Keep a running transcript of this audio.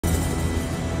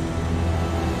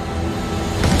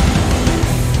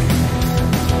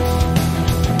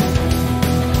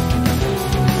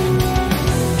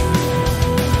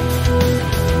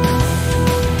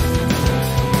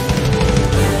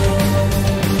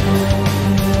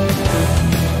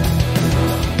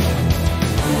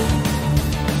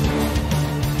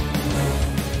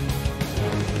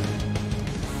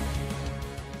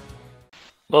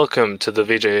Welcome to the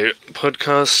VJ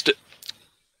podcast.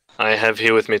 I have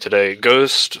here with me today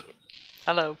Ghost.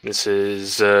 Hello. This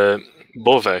is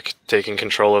Borvak taking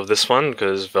control of this one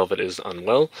because Velvet is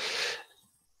unwell.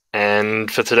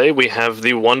 And for today we have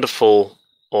the wonderful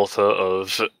author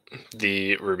of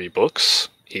the RWBY books,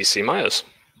 E.C. Myers.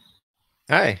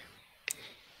 Hi.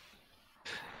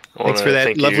 Thanks for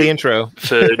that lovely intro.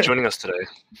 For joining us today.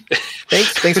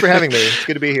 Thanks for having me. It's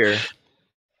good to be here.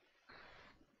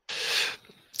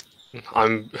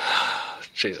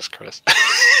 Jesus Christ.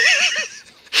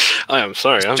 I am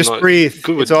sorry. I'm just not breathe.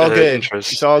 Good it's all good.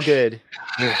 Intros. It's all good.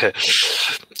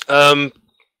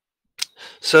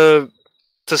 So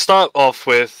to start off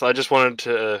with, I just wanted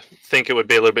to think it would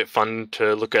be a little bit fun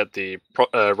to look at the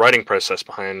writing process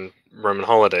behind Roman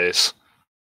holidays.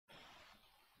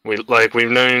 We've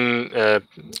known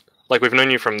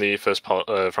you from the first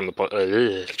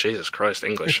Jesus Christ,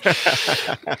 English.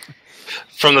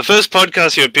 From the first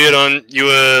podcast you appeared on, you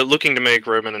were looking to make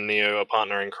Roman and Neo a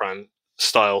partner in crime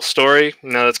style story.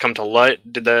 Now that's come to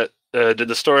light. Did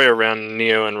the story around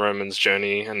Neo and Roman's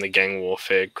journey and the gang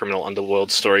warfare criminal underworld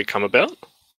story come about?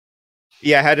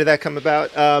 Yeah, how did that come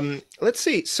about? Let's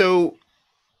see. So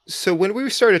when we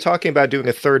started talking about doing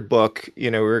a third book, we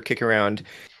were kicking around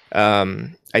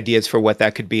ideas for what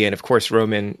that could be, and of course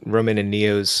Roman and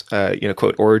Neo's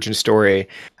quote origin story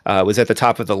was at the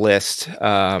top of the list.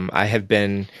 I have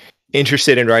been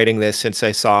interested in writing this since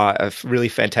I saw a really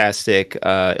fantastic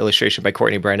illustration by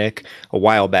Courtney Brennick a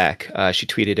while back. She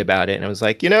tweeted about it, and I was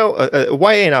like, a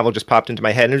YA novel just popped into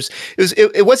my head. And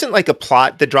it wasn't like a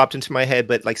plot that dropped into my head,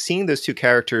 but like seeing those two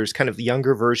characters, kind of the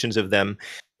younger versions of them,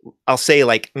 I'll say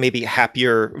like maybe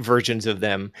happier versions of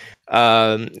them,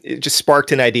 it just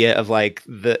sparked an idea of like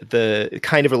the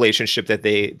kind of relationship that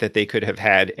they could have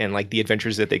had, and like the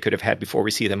adventures that they could have had before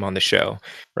we see them on the show,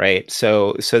 right?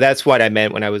 So that's what I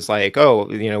meant when I was like,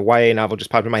 YA novel just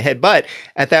popped in my head. But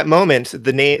at that moment,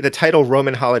 the title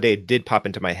Roman Holiday did pop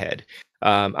into my head.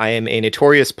 I am a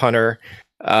notorious punner.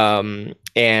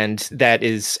 And that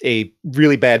is a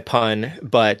really bad pun,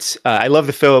 but I love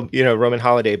the film, Roman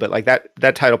Holiday, but like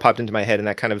that title popped into my head, and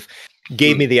that kind of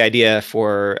gave me the idea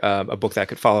for a book that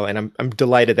could follow. And I'm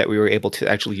delighted that we were able to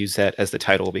actually use that as the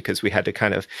title, because we had to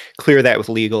kind of clear that with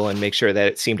legal and make sure that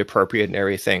it seemed appropriate and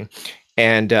everything.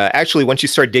 And actually, once you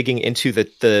start digging into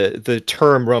the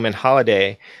term Roman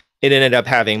Holiday, it ended up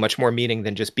having much more meaning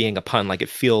than just being a pun. Like, it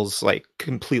feels like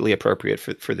completely appropriate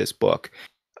for this book.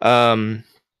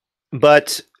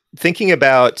 But thinking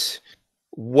about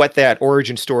what that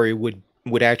origin story would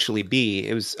actually be,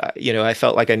 it was, I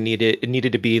felt like it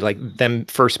needed to be like them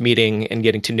first meeting and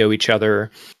getting to know each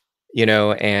other,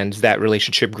 and that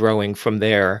relationship growing from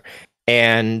there.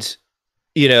 And,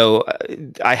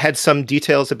 I had some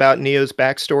details about Neo's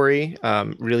backstory,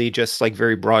 really just like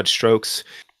very broad strokes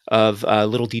of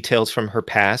little details from her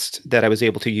past that I was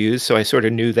able to use. So I sort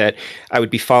of knew that I would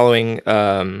be following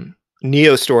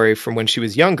Neo's story from when she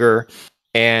was younger,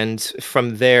 and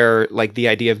from there, like the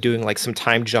idea of doing like some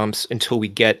time jumps until we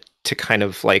get to kind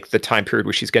of like the time period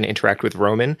where she's going to interact with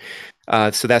Roman.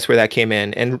 So that's where that came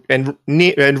in.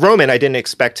 And Roman, I didn't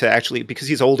expect to actually, because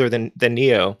he's older than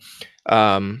Neo,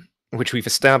 which we've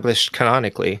established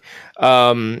canonically.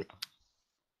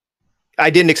 I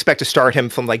didn't expect to start him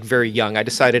from like very young. I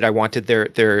decided I wanted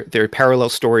their parallel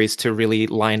stories to really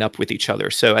line up with each other.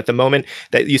 So at the moment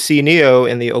that you see Neo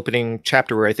in the opening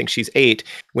chapter, where I think she's 8,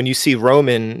 when you see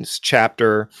Roman's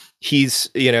chapter,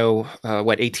 he's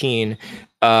 18.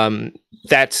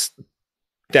 That's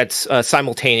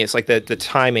simultaneous. Like the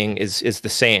timing is the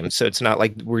same. So it's not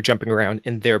like we're jumping around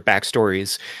in their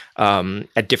backstories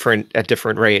at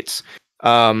different rates.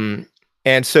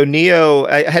 And so Neo,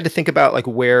 I had to think about like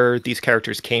where these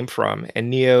characters came from, and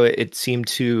Neo, it seemed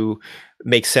to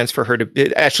make sense for her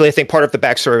to. Actually, I think part of the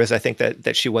backstory was I think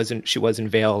that she was in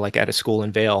Vale, like at a school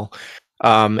in Vale,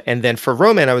 and then for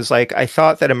Roman, I was like, I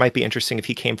thought that it might be interesting if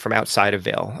he came from outside of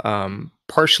Vale,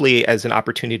 partially as an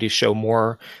opportunity to show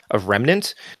more of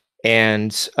Remnant,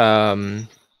 and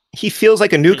he feels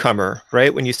like a newcomer,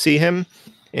 right? When you see him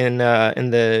in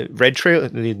the red trailer,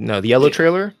 the yellow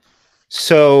trailer,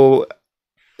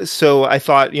 So I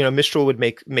thought, Mistral would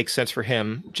make sense for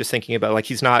him. Just thinking about like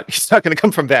he's not going to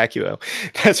come from Vacuo,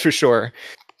 that's for sure.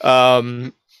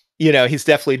 He's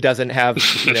definitely doesn't have,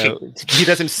 he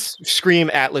doesn't scream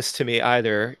Atlas to me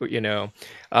either. Mantle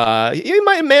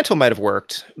might have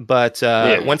worked, but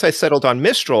once I settled on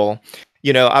Mistral,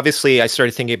 obviously I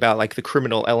started thinking about like the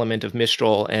criminal element of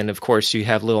Mistral, and of course you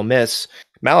have Little Miss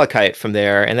Malachite from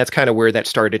there, and that's kind of where that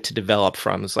started to develop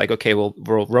from. It's like, okay, well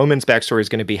Roman's backstory is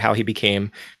going to be how he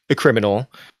became a criminal,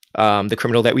 the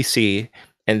criminal that we see,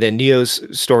 and then Neo's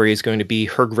story is going to be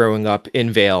her growing up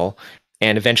in Vale,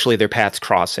 and eventually their paths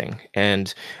crossing.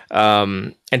 And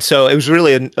so it was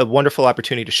really a wonderful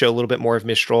opportunity to show a little bit more of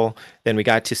Mistral than we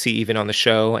got to see even on the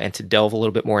show, and to delve a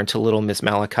little bit more into Little Miss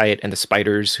Malachite and the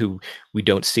spiders, who we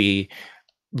don't see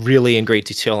really in great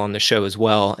detail on the show as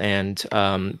well. And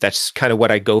that's kind of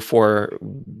what I go for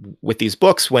with these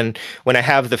books when I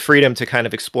have the freedom to kind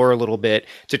of explore a little bit,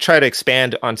 to try to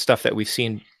expand on stuff that we've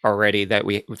seen already that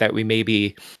we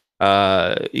maybe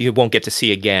you won't get to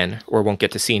see again, or won't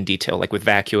get to see in detail. Like with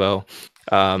Vacuo,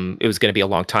 it was going to be a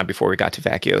long time before we got to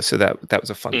Vacuo, so that was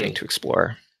a fun thing to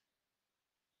explore.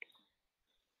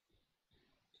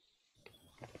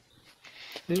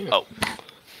 Yeah. Oh,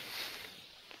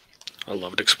 I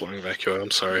loved exploring Vacuo.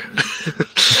 I'm sorry.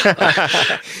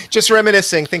 Just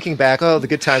reminiscing, thinking back, the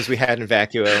good times we had in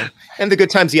Vacuo, and the good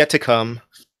times yet to come.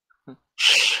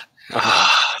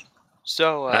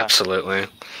 So absolutely.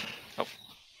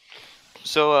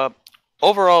 So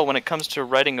overall, when it comes to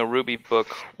writing a RWBY book,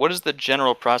 what is the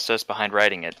general process behind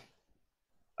writing it?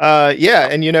 Yeah,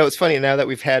 and it's funny, now that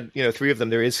we've had 3 of them,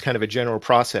 there is kind of a general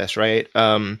process, right?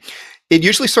 It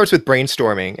usually starts with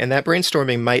brainstorming, and that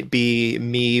brainstorming might be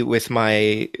me with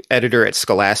my editor at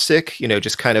Scholastic,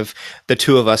 just kind of the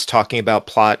two of us talking about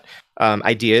plot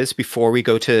ideas before we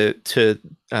go to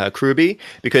RWBY,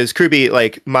 because RWBY,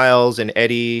 like Miles and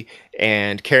Eddie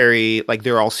and Carrie, like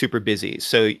they're all super busy.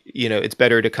 So, it's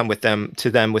better to come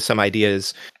to them with some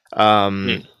ideas,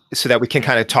 so that we can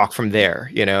kind of talk from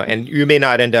there, and you may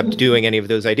not end up doing any of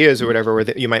those ideas or whatever, or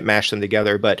that you might mash them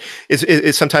together, but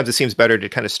it's sometimes it seems better to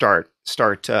kind of start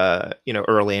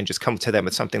early and just come to them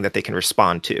with something that they can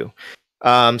respond to.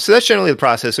 So that's generally the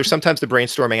process. Or sometimes the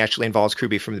brainstorming actually involves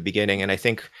RWBY from the beginning. And I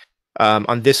think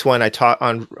on this one, I taught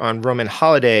on Roman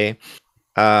Holiday,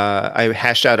 I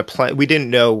hashed out a plan. We didn't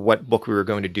know what book we were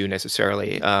going to do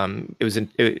necessarily. I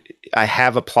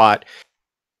have a plot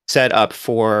set up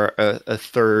for a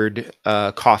third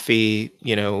coffee,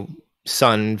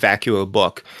 sun Vacuo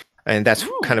book, and that's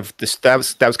kind of that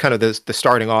was kind of the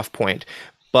starting off point.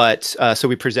 But so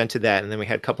we presented that, and then we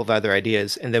had a couple of other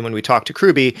ideas, and then when we talked to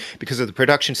RWBY, because of the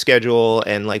production schedule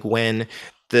and like when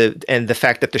the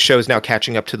fact that the show is now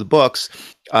catching up to the books,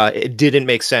 it didn't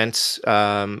make sense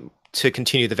to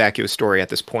continue the Vacuo story at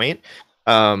this point.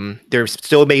 There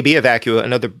still may be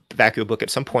another Vacuo book at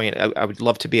some point. I would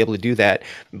love to be able to do that,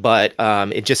 but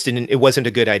it wasn't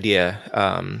a good idea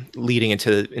leading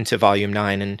into volume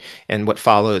 9 and what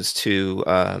follows to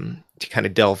kind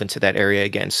of delve into that area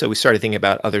again. So we started thinking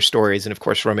about other stories, and of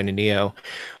course Roman and Neo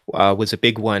was a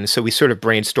big one. So we sort of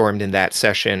brainstormed in that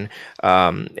session,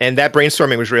 and that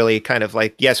brainstorming was really kind of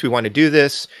like, yes, we want to do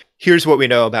this. Here's what we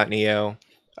know about Neo.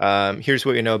 Here's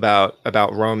what we know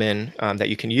about Roman that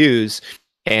you can use.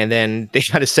 And then they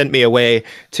kind of sent me away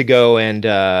to go and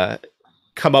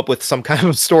come up with some kind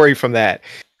of story from that.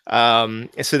 And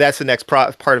so that's the next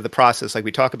part of the process. Like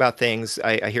we talk about things,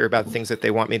 I hear about things that they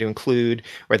want me to include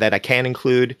or that I can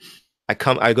include.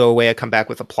 I go away, I come back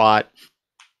with a plot.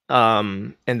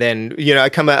 And then, I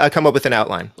come up with an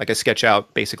outline, like I sketch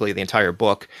out basically the entire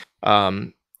book.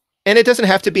 And it doesn't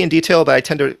have to be in detail, but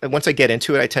once I get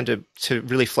into it, I tend to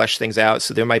really flesh things out.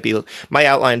 So there might be, my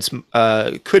outlines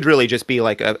could really just be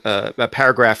like a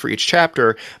paragraph for each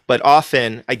chapter, but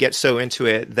often I get so into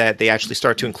it that they actually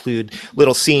start to include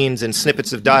little scenes and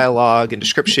snippets of dialogue and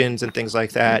descriptions and things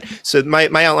like that. So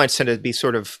my outlines tend to be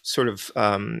sort of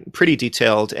pretty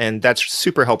detailed, and that's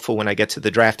super helpful when I get to the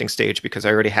drafting stage, because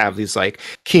I already have these like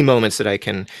key moments that I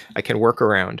can work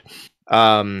around.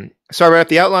 So I write up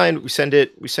the outline, I send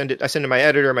it to my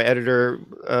editor. My editor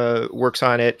works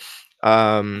on it,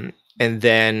 and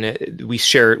then we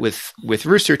share it with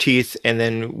Rooster Teeth, and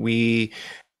then we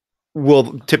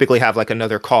will typically have like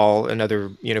another call,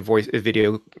 another voice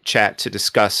video chat to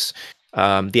discuss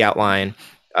the outline,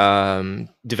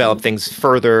 develop things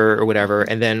further or whatever.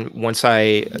 And then once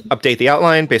I update the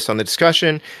outline based on the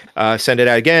discussion, send it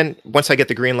out again. Once I get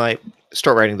the green light,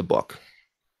 start writing the book.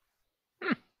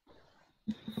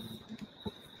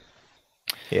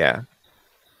 Yeah.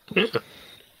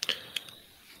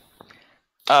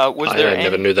 I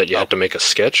never knew that you had to make a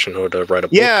sketch in order to write a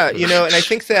book. Yeah, and I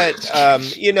think that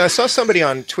I saw somebody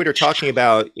on Twitter talking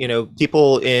about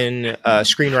people in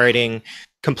screenwriting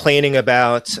complaining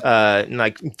about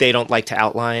like they don't like to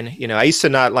outline. I used to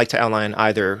not like to outline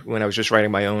either when I was just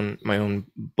writing my own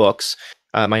books,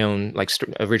 my own like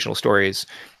original stories.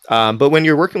 But when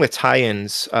you're working with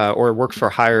tie-ins or work for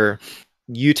hire,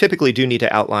 you typically do need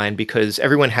to outline, because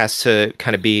everyone has to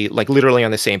kind of be like literally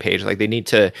on the same page. Like they need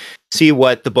to see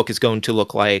what the book is going to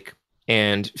look like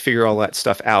and figure all that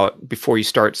stuff out before you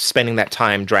start spending that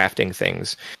time drafting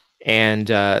things. And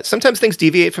sometimes things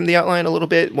deviate from the outline a little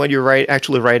bit when you're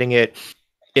actually writing it.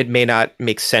 It may not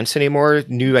make sense anymore.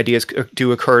 New ideas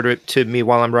do occur to me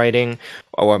while I'm writing,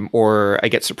 or I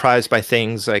get surprised by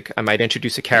things. Like I might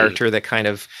introduce a character that kind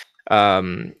of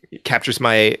captures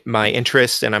my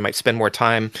interest, and I might spend more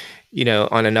time,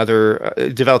 on another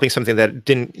developing something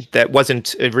that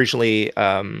wasn't originally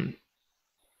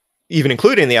even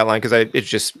included in the outline because it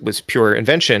just was pure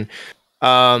invention.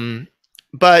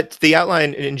 But the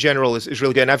outline in general is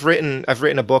really good. And I've written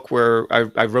a book where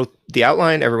I wrote the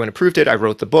outline, everyone approved it. I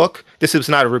wrote the book. This was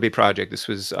not a RWBY project. This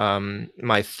was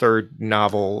my third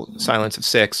novel, Silence of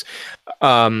Six.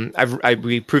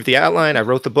 We approved the outline. I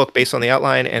wrote the book based on the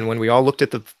outline. And when we all looked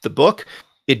at the book,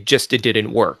 it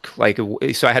didn't work.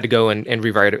 So I had to go and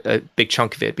rewrite a big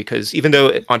chunk of it, because even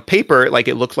though on paper,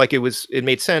 it looked like it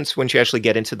made sense, once you actually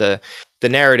get into the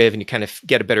narrative and you kind of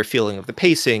get a better feeling of the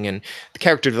pacing and the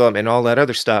character development and all that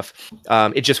other stuff,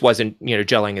 it just wasn't,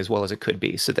 gelling as well as it could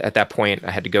be. So at that point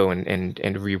I had to go and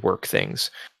rework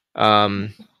things.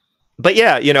 But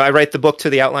yeah, I write the book to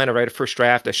the outline. I write a first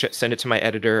draft. I send it to my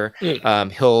editor.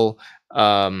 He'll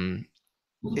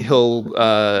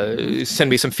send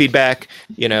me some feedback,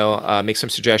 make some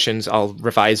suggestions. I'll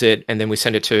revise it, and then we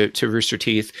send it to Rooster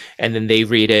Teeth, and then they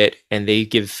read it and they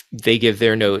give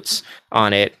their notes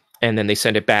on it, and then they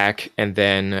send it back, and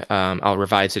then I'll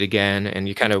revise it again, and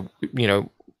you kind of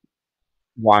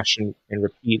wash and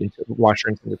repeat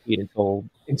until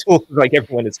like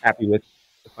everyone is happy with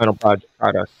the final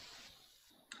product.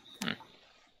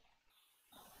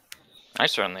 I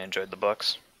certainly enjoyed the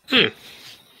books.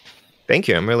 Thank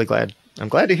you. I'm really glad. I'm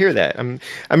glad to hear that. I'm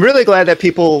really glad that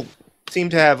people seem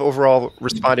to have overall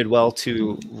responded well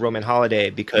to Roman Holiday,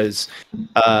 because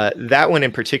that one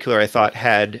in particular, I thought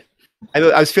I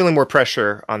was feeling more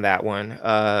pressure on that one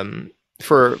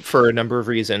for a number of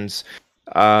reasons.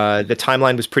 The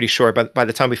timeline was pretty short, but by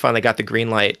the time we finally got the green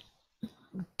light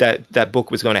that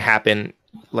book was going to happen,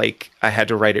 I had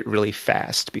to write it really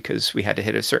fast because we had to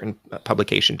hit a certain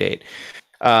publication date.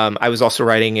 I was also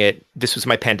writing it. This was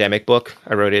my pandemic book.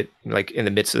 I wrote it in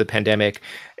the midst of the pandemic,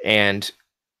 and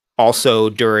also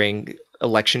during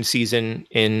election season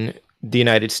in the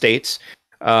United States.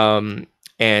 And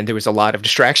there was a lot of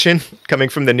distraction coming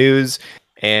from the news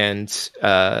and,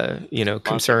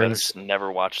 concerns.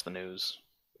 Never watch the news.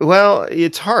 Well,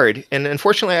 it's hard. And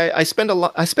unfortunately, I spend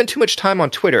too much time on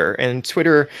Twitter, and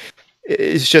Twitter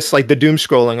is just the doom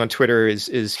scrolling on Twitter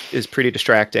is pretty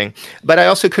distracting. But I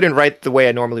also couldn't write the way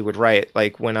I normally would write.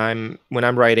 When I'm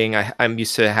writing, I'm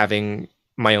used to having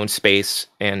my own space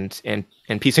and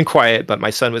peace and quiet. But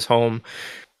my son was home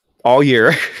all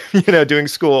year, doing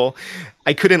school.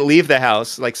 I couldn't leave the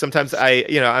house. Sometimes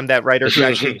I'm that writer who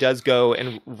actually does go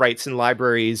and writes in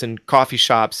libraries and coffee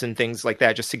shops and things like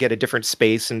that, just to get a different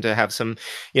space and to have some,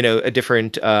 a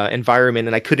different environment.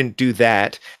 And I couldn't do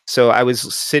that. So I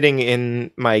was sitting in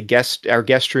our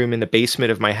guest room in the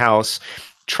basement of my house,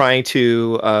 trying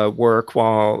to work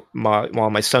while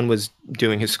my son was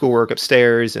doing his schoolwork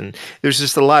upstairs, and there's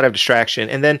just a lot of distraction.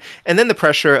 And then the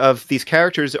pressure of these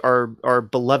characters are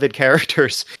beloved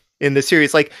characters in the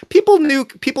series.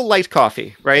 People liked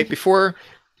coffee, right? Before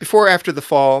After the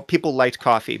Fall, people liked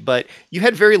coffee, but you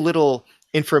had very little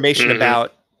information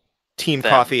about Team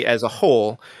Coffee as a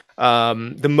whole.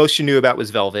 The most you knew about was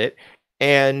Velvet.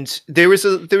 And there was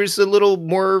a little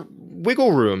more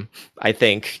wiggle room, I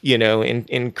think,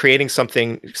 in creating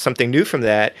something new from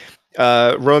that.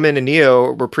 Roman and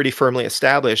Neo were pretty firmly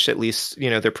established, at least,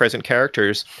 their present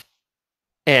characters,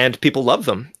 and people love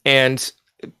them. And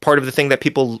part of the thing that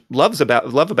people love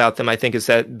about them, I think, is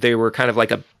that they were kind of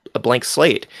like a blank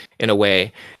slate in a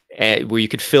way, where you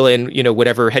could fill in,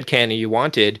 whatever headcanon you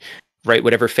wanted, write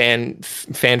whatever fan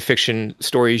fiction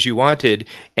stories you wanted.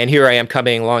 And here I am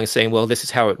coming along and saying, well, this is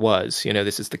how it was,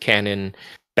 this is the canon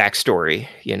backstory,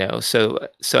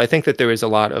 so I think that there is a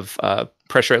lot of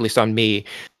pressure, as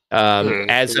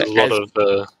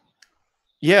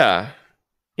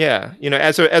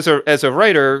a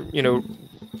writer,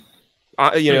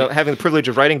 having the privilege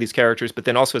of writing these characters, but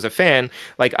then also as a fan,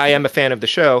 I am a fan of the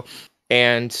show,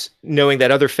 and knowing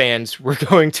that other fans were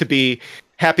going to be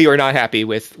happy or not happy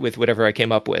with whatever I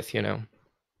came up with,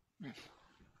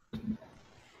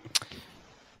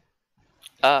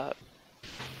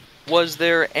 Was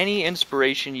there any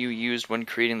inspiration you used when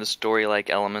creating the story-like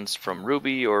elements from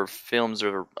RWBY or films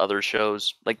or other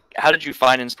shows? How did you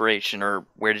find inspiration, or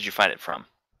where did you find it from?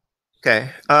 Okay.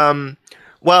 Well,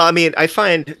 I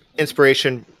find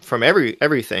inspiration from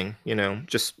everything,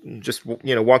 just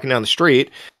walking down the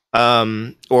street,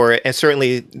 and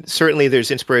certainly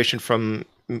there's inspiration from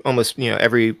almost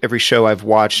every show I've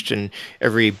watched and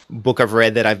every book I've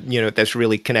read that I've that's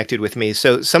really connected with me.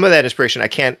 So some of that inspiration I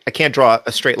can't draw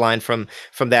a straight line from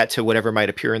that to whatever might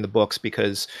appear in the books,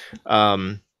 because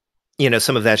some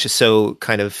of that's just so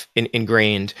kind of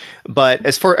ingrained. But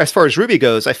as far as RWBY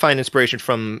goes, I find inspiration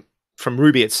from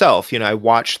RWBY itself. I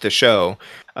watch the show,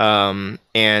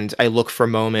 and I look for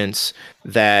moments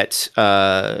that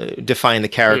define the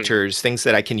characters, things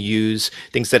that I can use,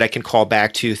 things that I can call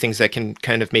back to, things that can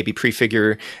kind of maybe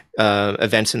prefigure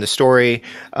events in the story.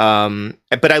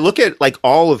 But I look at like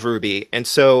all of RWBY, and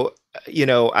so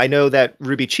I know that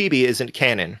RWBY Chibi isn't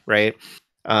canon, right?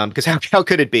 Because how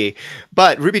could it be?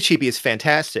 But RWBY Chibi is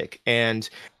fantastic, and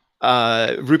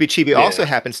RWBY Chibi also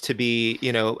happens to be,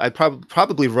 I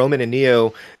probably Roman and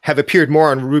Neo have appeared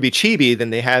more on RWBY Chibi than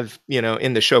they have,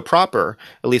 in the show proper,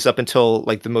 at least up until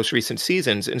like the most recent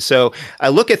seasons. And so I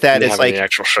look at that as like the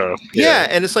actual show. Yeah,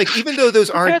 and it's like, even though those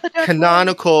aren't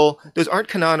canonical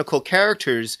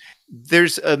characters,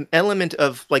 there's an element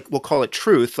of, like, we'll call it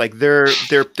truth. Like their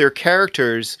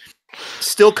characters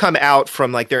still come out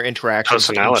from like their interactions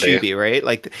in Chibi, right?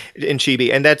 Like in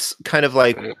Chibi, and that's kind of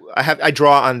like I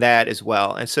draw on that as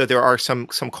well. And so there are some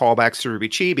callbacks to RWBY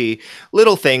Chibi,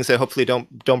 little things that hopefully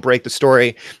don't break the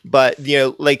story, but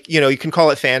you can call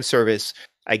it fan service,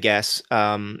 I guess.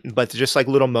 But just like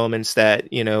little moments that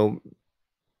they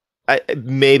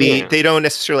don't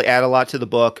necessarily add a lot to the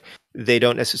book. They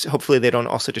don't necessarily. Hopefully, they don't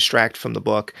also distract from the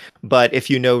book. But if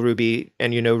you know RWBY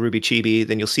and you know RWBY Chibi,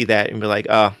 then you'll see that and be like,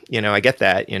 oh, I get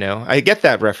that. I get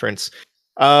that reference.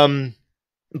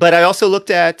 But I also looked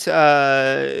at,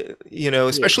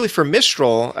 especially for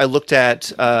Mistral, I looked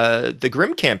at the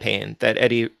Grimm campaign that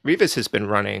Eddie Rivas has been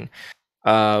running,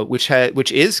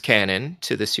 which is canon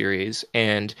to the series,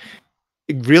 and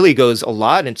it really goes a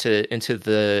lot into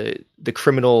the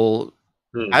criminal.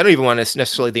 I don't even want to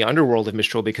necessarily the underworld of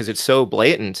Mistral, because it's so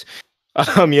blatant.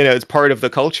 It's part of the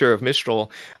culture of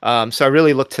Mistral. So I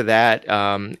really looked to that,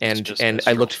 and it's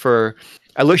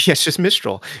just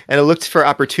Mistral, and I looked for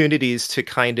opportunities to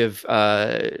kind of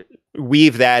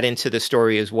weave that into the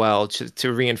story as well,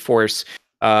 to reinforce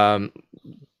the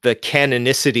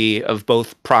canonicity of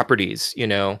both properties.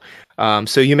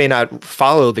 So you may not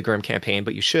follow the Grimm campaign,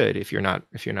 but you should if you're not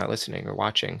listening or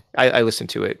watching. I listen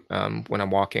to it when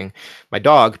I'm walking my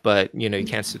dog, but you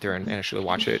can't sit there and actually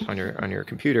watch it on your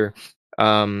computer.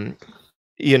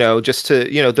 Just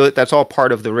to that's all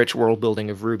part of the rich world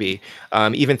building of RWBY.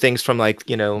 Even things from like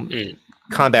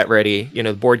Combat Ready,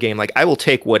 the board game. Like I will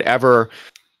take whatever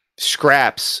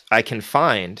scraps I can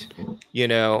find.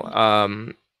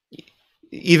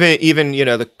 Even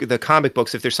the comic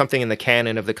books, if there's something in the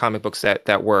canon of the comic books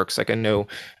that works. Like I know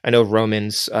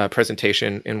Roman's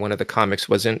presentation in one of the comics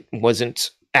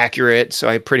wasn't accurate, so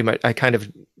I kind of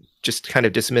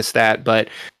dismissed that. But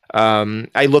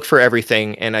I look for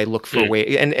everything, and I look for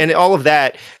way, and all of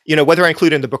that, whether I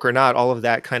include it in the book or not, all of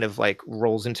that kind of like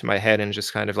rolls into my head and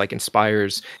just kind of like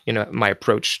inspires my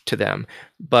approach to them.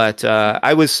 But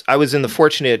I was in the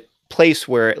fortunate place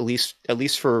where at least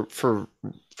for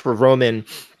Roman,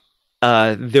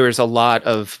 there was a lot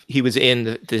of, he was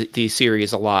in the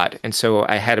series a lot, and so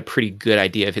I had a pretty good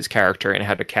idea of his character and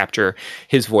how to capture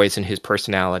his voice and his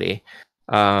personality.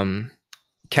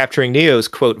 Capturing Neo's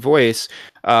quote voice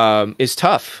is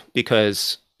tough,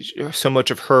 because so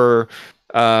much of her,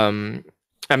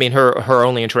 her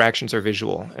only interactions are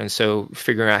visual, and so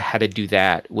figuring out how to do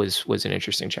that was an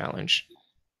interesting challenge.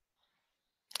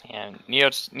 And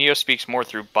Neo speaks more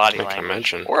through body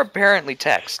language or apparently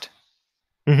text.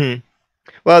 Mm-hmm.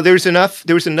 Well, there was enough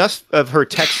of her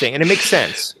texting, and it makes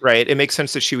sense, right? It makes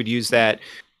sense that she would use that.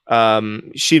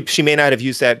 She may not have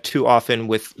used that too often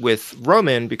with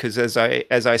Roman, because as I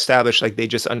established, like they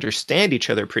just understand each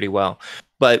other pretty well.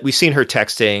 But we've seen her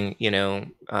texting,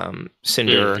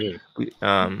 Cinder.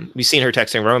 Mm-hmm. We've seen her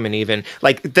texting Roman even.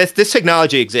 Like this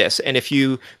technology exists, and if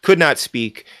you could not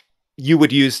speak, you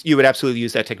would absolutely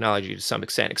use that technology to some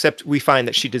extent. Except we find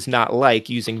that she does not like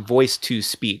using voice to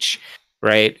speech,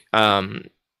 right?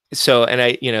 So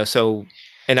I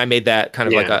made that kind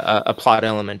of like a plot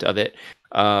element of it.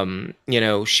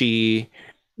 She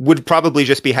would probably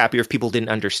just be happier if people didn't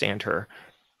understand her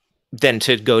than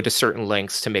to go to certain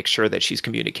lengths to make sure that she's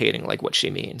communicating like what she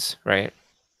means, right?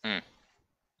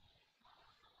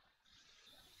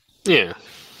 Yeah,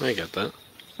 I get that.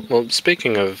 Well,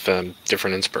 speaking of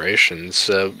different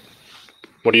inspirations,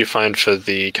 what do you find for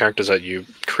the characters that you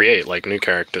create, like new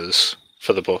characters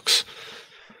for the books?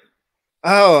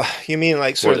 Oh, you mean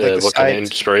like sort of like what kind of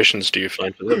inspirations do you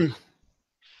find for them?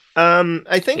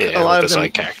 I think a lot of the them,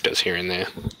 side characters here and there.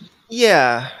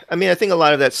 Yeah, I think a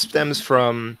lot of that stems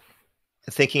from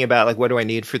thinking about like what do I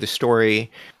need for the story,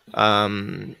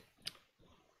 you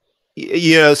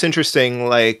know, it's interesting.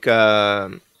 Like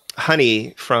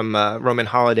Honey from Roman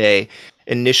Holiday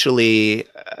initially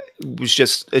was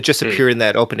just appeared in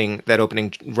that opening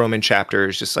Roman chapter.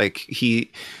 It's just like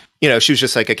he, you know, she was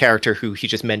just like a character who he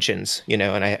just mentions, you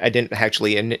know, and I didn't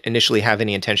actually initially have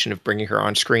any intention of bringing her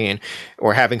on screen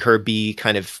or having her be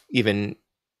kind of even,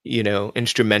 you know,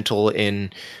 instrumental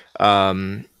in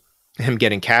him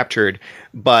getting captured.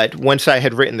 But once I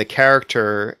had written the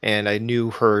character and I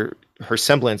knew her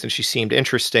semblance and she seemed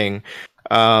interesting,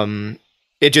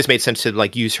 it just made sense to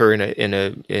like use her in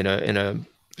a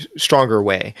stronger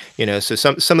way, you know. So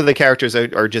some of the characters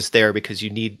are just there because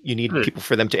you need people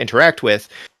for them to interact with.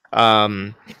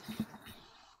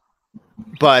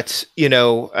 But you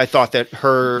know, I thought that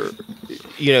her,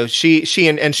 you know, she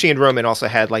and Roman also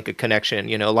had like a connection.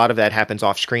 You know, a lot of that happens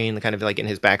off screen, kind of like in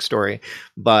his backstory.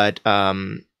 But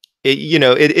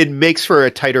it makes for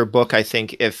a tighter book, I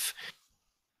think, if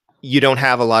you don't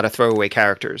have a lot of throwaway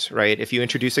characters, right? If you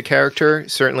introduce a character,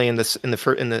 certainly in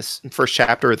the first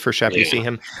chapter you see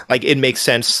him, like it makes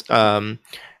sense to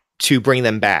bring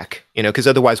them back, you know, because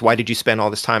otherwise, why did you spend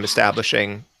all this time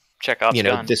establishing, Chekhov's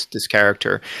gun. this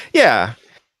character? Yeah.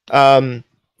 And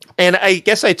I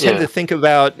guess I tend to think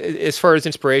about, as far as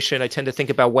inspiration, I tend to think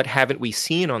about what haven't we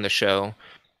seen on the show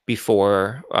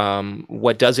before,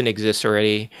 what doesn't exist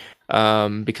already,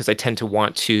 because I tend to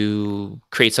want to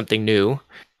create something new.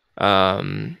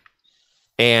 Although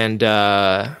I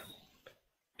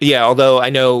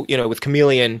know, you know, with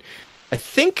Chameleon, I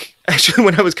think actually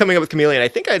when I was coming up with Chameleon, I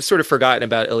think I'd sort of forgotten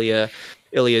about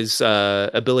Ilya's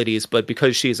abilities, but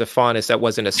because she's a faunus, that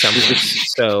wasn't a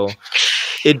semblance. So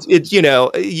it you know,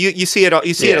 you see it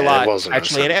it a lot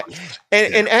actually,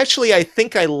 and actually I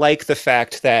think I like the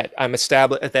fact that I'm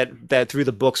established that through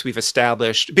the books we've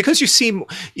established, because you see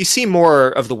more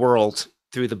of the world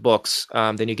through the books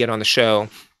than you get on the show.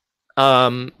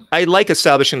 I like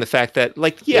establishing the fact that,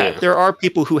 like, there are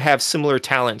people who have similar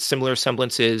talents, similar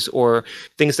semblances, or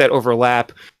things that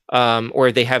overlap,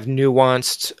 or they have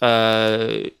nuanced,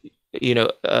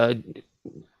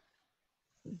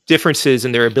 differences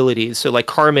in their abilities. So, like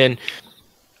Carmen,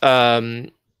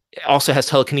 also has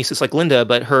telekinesis like Linda,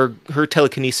 but her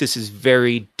telekinesis is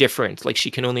very different. Like she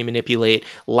can only manipulate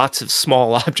lots of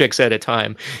small objects at a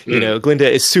time. You know, Glinda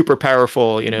is super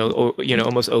powerful, you know,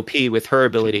 almost OP with her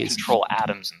abilities. Control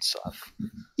atoms and stuff.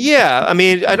 Yeah, I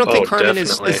mean, I don't think Carmen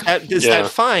is that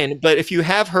fine, but if you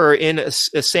have her in a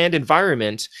sand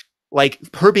environment, like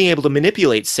her being able to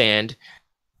manipulate sand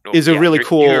is a really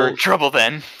cool. You're in trouble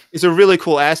then. Is a really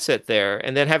cool asset there,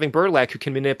 and then having Burlak who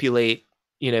can manipulate,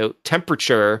 you know,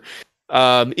 temperature,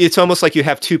 it's almost like you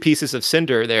have two pieces of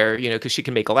cinder there, you know, because she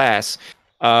can make glass.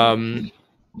 So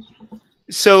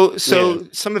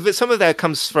some of that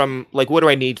comes from like, what do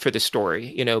I need for the story,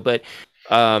 you know? But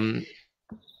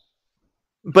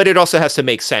it also has to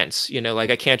make sense, you know.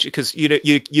 Like I can't, because you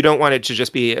don't want it to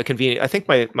just be a convenient. I think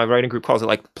my writing group calls it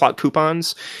like plot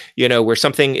coupons, you know, where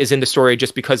something is in the story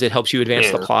just because it helps you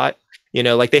advance the plot. You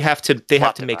know, like they have to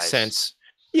make sense.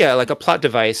 Yeah, like a plot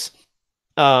device.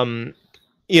 You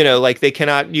know, like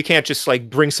you can't just like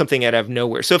bring something out of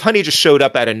nowhere. So if Honey just showed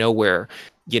up out of nowhere,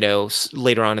 you know,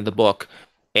 later on in the book,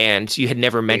 and you had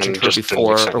never mentioned her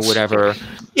before or whatever,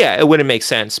 it wouldn't make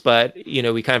sense. But, you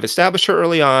know, we kind of established her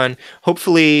early on,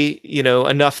 hopefully, you know,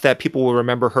 enough that people will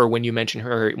remember her when you mention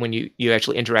her, when you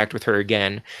actually interact with her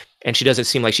again, and she doesn't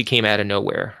seem like she came out of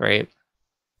nowhere, right?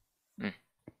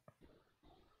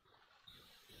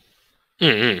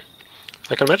 I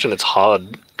can imagine it's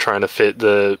hard trying to fit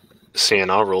the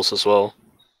CNR rules as well.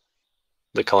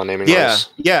 The color naming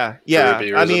rules. Yeah.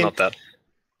 I mean, not that.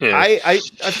 Yeah.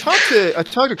 I've talked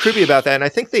to Kruby about that, and I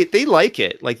think they like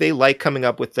it. Like they like coming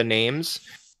up with the names.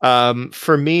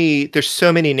 For me, there's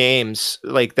so many names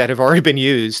like that have already been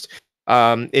used.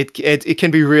 It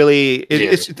can be really.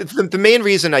 It's the main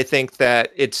reason I think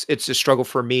that it's a struggle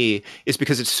for me is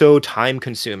because it's so time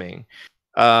consuming.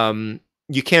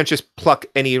 You can't just pluck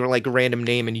any like random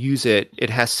name and use it. It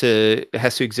has to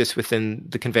exist within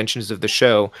the conventions of the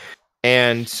show.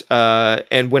 And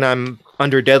when I'm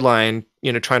under deadline,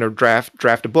 you know, trying to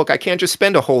draft a book, I can't just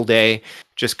spend a whole day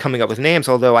just coming up with names,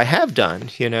 although I have done,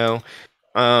 you know.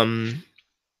 But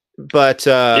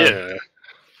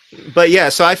yeah,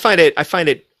 so I find it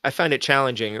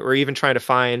challenging, or even trying to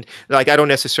find, like, I don't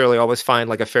necessarily always find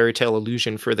like a fairy tale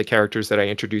illusion for the characters that I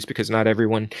introduce, because not every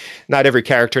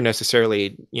character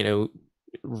necessarily, you know,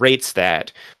 rates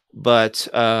that. But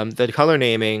the color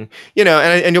naming, you know,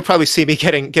 and you'll probably see me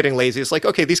getting lazy. It's like,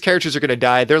 okay, these characters are going to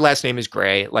die. Their last name is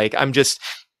Gray. Like, I'm just,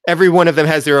 every one of them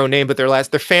has their own name, but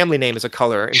their family name is a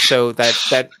color, and so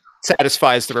that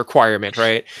satisfies the requirement,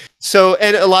 right? So,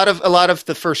 and a lot of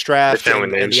the first draft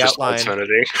and the outline.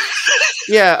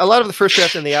 Yeah, a lot of the first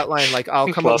draft and the outline, like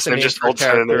I'll come up with a name for a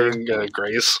character.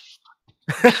 Grace.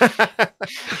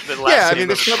 The last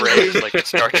name of Gray, like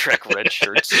Star Trek red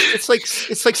shirts. It's like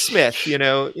Smith, you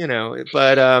know.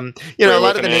 But a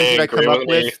lot of the names that I come up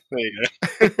with.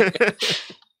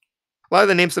 A lot of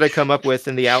the names that I come up with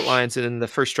in the outlines and in the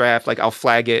first draft, like I'll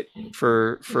flag it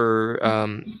for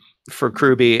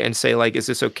RWBY and say, like, is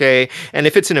this okay? And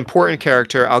if it's an important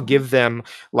character, I'll give them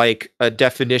like a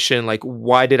definition, like,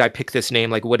 why did I pick this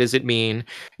name? Like, what does it mean?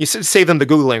 You save them the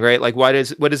Googling, right? Like, what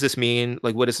does this mean?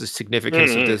 Like, what is the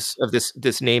significance of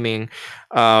this naming?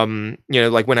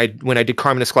 Like when I did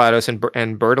Carmenes Glados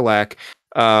and Bertilac,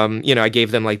 I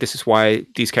gave them like, this is why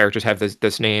these characters have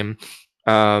this name.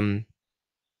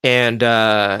 And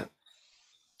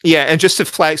just to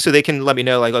flag, so they can let me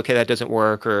know, like, okay, that doesn't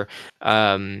work, or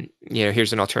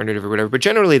here's an alternative or whatever. But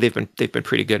generally, they've been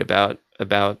pretty good about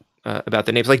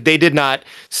the names. Like, they did not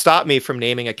stop me from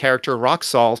naming a character Rock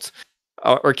Salt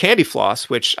or Candy Floss,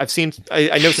 which I've seen.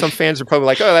 I know some fans are probably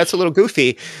like, oh, that's a little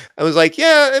goofy. I was like,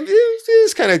 yeah, it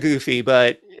is kind of goofy,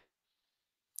 but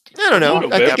I don't know.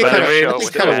 I think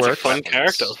it kind of works. Fun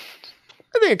character.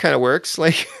 I think it kind of works.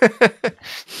 Like,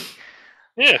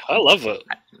 yeah, I love it.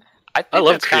 I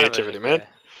love creativity, man.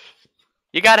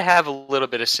 You got to have a little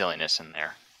bit of silliness in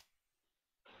there.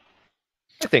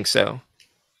 I think so.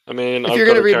 I mean, if you're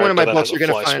going to read one of my books, you're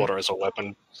going to find water as a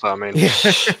weapon. So I mean, yeah,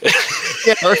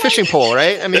 or a fishing pole,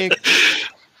 right? I mean,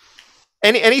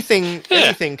 anything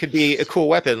could be a cool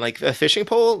weapon. Like a fishing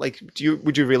pole. Like,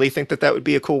 would you really think that would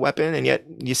be a cool weapon? And yet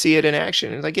you see it in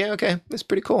action. It's like, yeah, okay, that's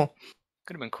pretty cool.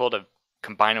 Could have been cool to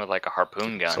combine it with like a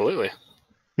harpoon gun. Absolutely.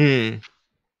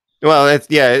 Well,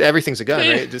 everything's a gun,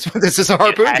 right? This is a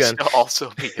harpoon gun. It has to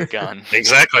also be a gun.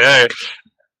 Exactly.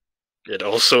 It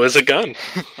also is a gun.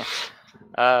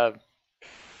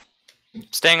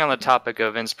 Staying on the topic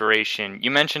of inspiration, you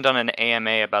mentioned on an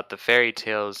AMA about the fairy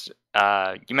tales.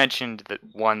 You mentioned that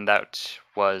one that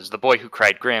was The Boy Who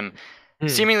Cried Grimm,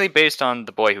 seemingly based on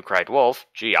The Boy Who Cried Wolf.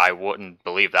 Gee, I wouldn't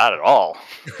believe that at all.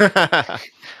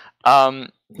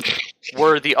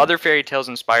 Were the other fairy tales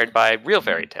inspired by real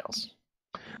fairy tales?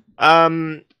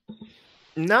 Not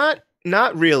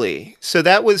really. So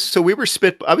I was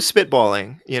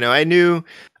spitballing. I knew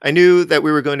that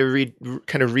we were going to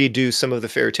redo some of the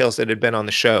fairy tales that had been on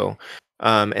the show.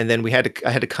 And then I had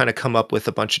to kind of come up with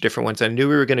a bunch of different ones. I knew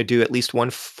we were going to do at least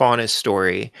one Faunus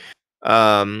story.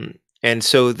 And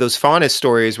so those Faunus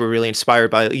stories were really inspired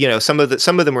by, some of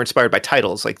them were inspired by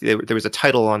titles. Like there was a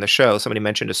title on the show. Somebody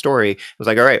mentioned a story. I was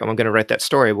like, all right, I'm going to write that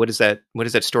story. What does that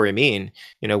story mean?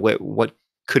 What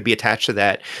could be attached to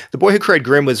that? The Boy Who Cried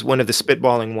Grimm was one of the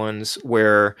spitballing ones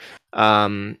where,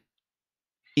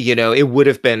 it would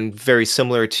have been very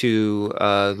similar to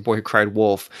The Boy Who Cried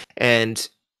Wolf. And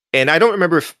I don't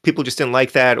remember if people just didn't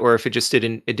like that or if it just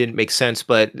didn't make sense.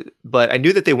 But I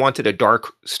knew that they wanted a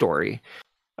dark story.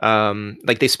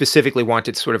 Like they specifically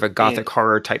wanted sort of a gothic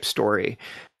horror type story.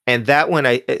 And that one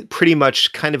it pretty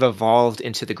much kind of evolved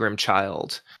into The Grimm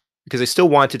Child, because I still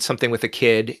wanted something with a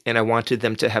kid, and I wanted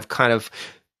them to have kind of,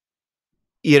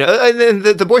 and then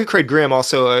the Boy Who Cried Grimm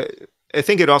also, I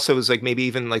think it also was like maybe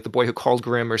even like The Boy Who Called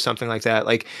Grimm or something like that.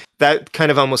 Like that kind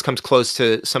of almost comes close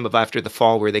to some of After the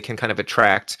Fall, where they can kind of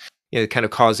attract, kind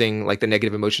of causing like the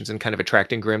negative emotions and kind of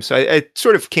attracting Grimm. So I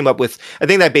sort of came up with, I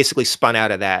think that basically spun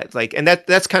out of that. Like, and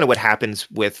that's kind of what happens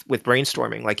with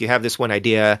brainstorming. Like you have this one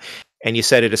idea and you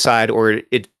set it aside, or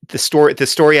the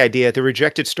story idea, the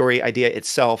rejected story idea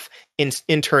itself in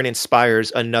turn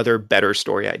inspires another better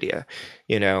story idea,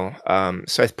 so I'm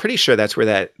pretty sure that's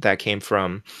where that came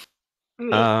from.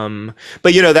 But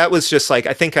that was just like,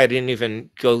 I think I didn't even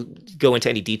go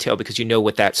into any detail because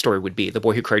what that story would be. The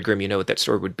Boy Who Cried Grimm, what that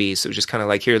story would be. So it was just kind of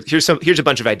like, here's a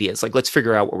bunch of ideas. Like, let's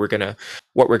figure out what we're gonna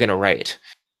write.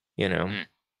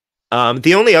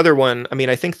 The only other one, I mean,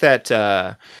 I think that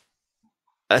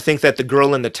The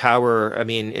Girl in the Tower, I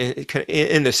mean,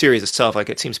 in the series itself, like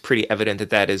it seems pretty evident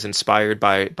that is inspired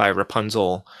by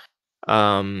Rapunzel.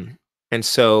 And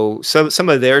so some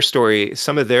of their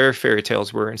fairy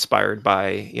tales were inspired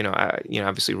by,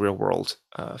 obviously real world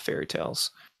fairy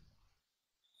tales.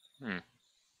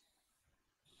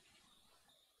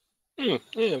 Yeah,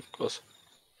 of course.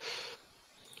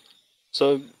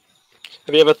 So,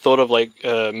 have you ever thought of like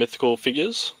mythical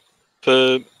figures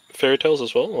for fairy tales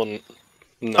as well? Or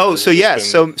no, so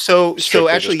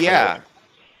actually, yeah.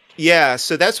 Yeah,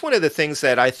 so that's one of the things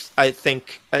that I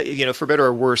think, for better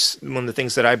or worse, one of the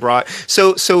things that I brought.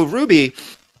 So RWBY,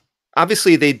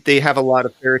 obviously they have a lot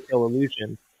of fairy tale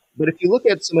illusion, but if you look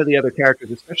at some of the other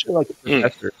characters, especially like the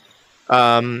professor,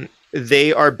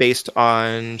 they are based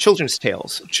on children's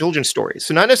tales, children's stories.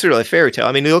 So not necessarily a fairy tale.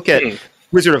 I mean, you look at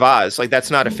Wizard of Oz, like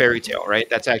that's not a fairy tale, right?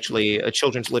 That's actually a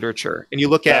children's literature. And you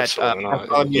look at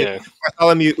Bartholomew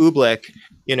Oobleck,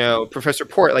 you know, Professor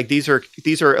Port, like these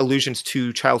are allusions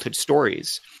to childhood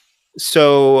stories.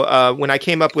 So when I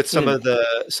came up with some of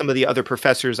the other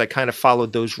professors, I kind of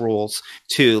followed those rules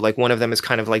too. Like one of them is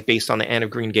kind of like based on the Anne of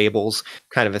Green Gables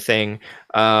kind of a thing.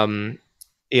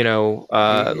 You know,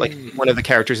 like one of the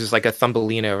characters is like a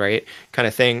Thumbelina, right? Kind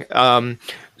of thing. After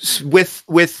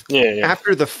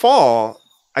the fall,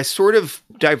 I sort of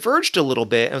diverged a little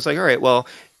bit. I was like, all right, well,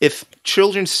 if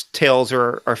children's tales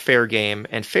are fair game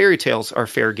and fairy tales are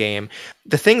fair game,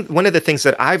 one of the things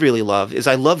that I really love is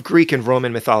I love Greek and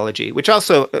Roman mythology, which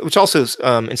also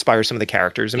inspires some of the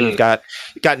characters. I mean, you've got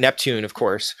Neptune, of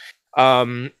course.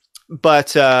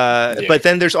 But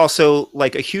then there's also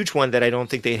like a huge one that I don't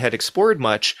think they had explored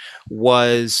much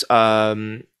was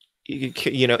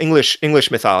you know,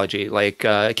 English mythology, like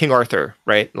King Arthur,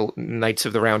 right? Knights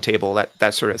of the Round Table,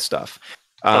 that sort of stuff.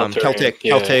 Celtic,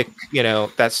 you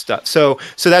know, that stuff. So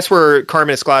that's where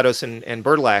Carminus GLaDOS and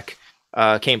Bertilac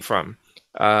came from.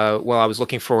 While I was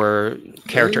looking for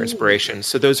character inspiration.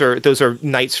 So those are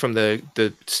knights from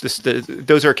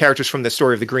those are characters from the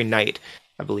story of the Green Knight,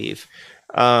 I believe.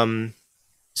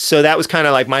 So that was kind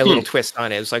of like my little twist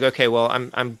on it. It was like, okay, well,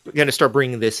 I'm going to start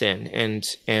bringing this in,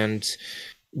 and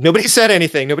nobody said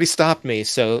anything. Nobody stopped me.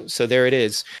 So there it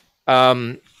is.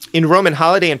 In Roman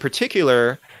Holiday in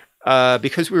particular,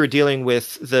 because we were dealing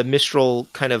with the Mistral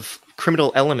kind of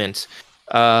criminal element,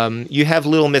 you have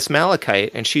Little Miss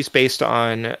Malachite, and she's based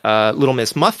on Little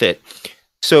Miss Muffet.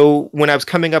 So when I was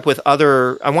coming up with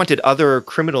I wanted other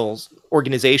criminals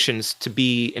organizations to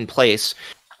be in place.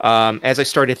 As I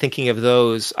started thinking of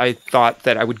those, I thought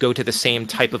that I would go to the same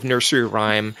type of nursery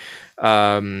rhyme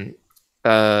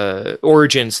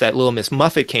origins that Little Miss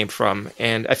Muffet came from,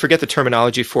 and I forget the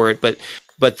terminology for it, but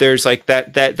there's like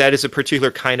that is a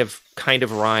particular kind of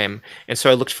rhyme, and so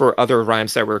I looked for other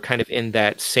rhymes that were kind of in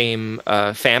that same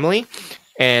family,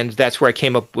 and that's where I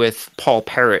came up with Paul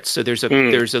Parrot. So there's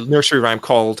a nursery rhyme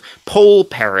called Poll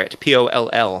Parrot,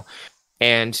 Poll,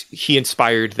 and he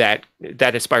inspired that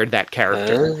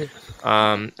character.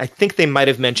 I think they might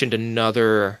have mentioned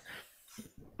another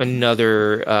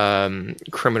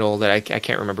criminal that I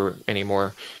can't remember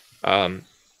anymore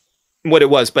what it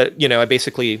was, but you know, I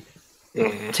basically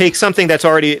take something that's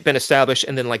already been established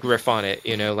and then like riff on it,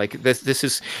 you know, like this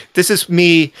is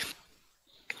me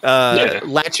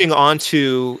latching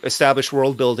onto established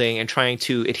world building and trying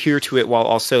to adhere to it while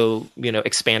also, you know,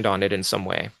 expand on it in some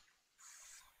way.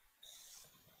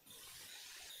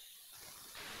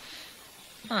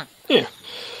 Yeah.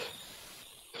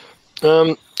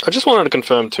 I just wanted to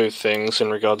confirm two things in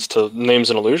regards to names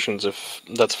and illusions, if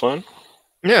that's fine.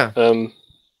 Yeah.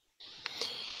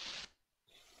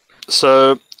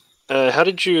 So, how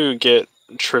did you get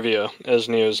Trivia as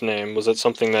Neo's name? Was it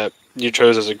something that you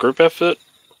chose as a group effort,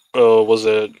 or was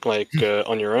it like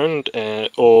on your own?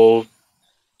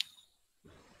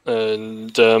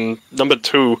 Number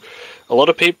two, a lot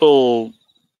of people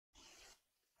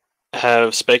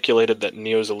have speculated that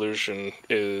Neo's illusion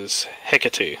is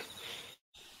Hecate.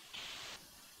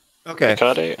 Okay.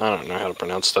 Hecate? I don't know how to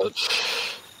pronounce that.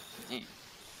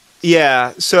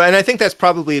 Yeah. So, and I think that's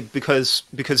probably because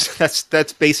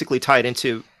that's basically tied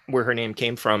into where her name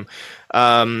came from.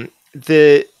 And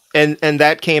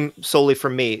that came solely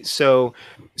from me. So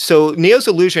Neo's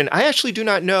illusion, I actually do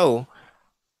not know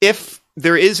if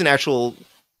there is an actual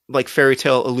like fairy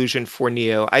tale illusion for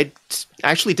Neo. I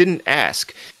actually didn't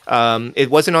ask. It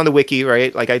wasn't on the wiki,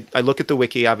 right? Like I look at the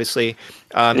wiki, obviously.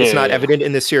 It's not evident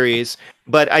in the series,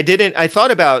 but I thought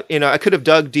about, you know, I could have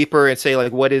dug deeper and say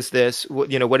like, what is this?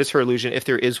 You know, what is her illusion if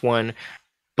there is one?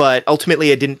 But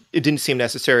ultimately it didn't seem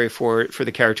necessary for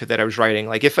the character that I was writing.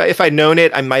 Like if I'd known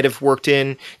it, I might have worked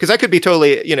in, because I could be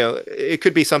totally, you know, it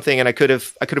could be something and I could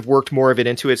have worked more of it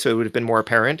into it so it would have been more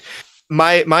apparent.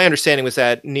 My understanding was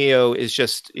that Neo is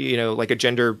just, you know, like a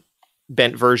gender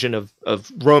bent version of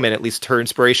Roman. At least her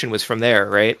inspiration was from there,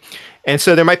 right? And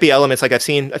so there might be elements like I've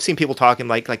seen people talking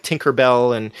like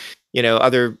Tinkerbell and, you know,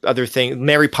 other things,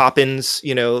 Mary Poppins,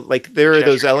 you know, like there are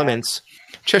those elements.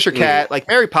 Cheshire Cat, like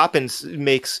Mary Poppins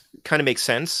makes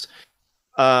sense.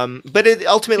 But it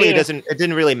ultimately it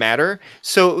didn't really matter.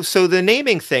 So the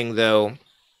naming thing though.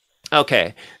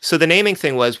 Okay. So the naming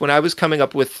thing was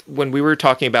when we were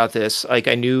talking about this, like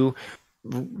I knew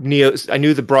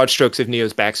the broad strokes of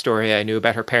Neo's backstory. I knew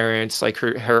about her parents, like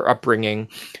her upbringing.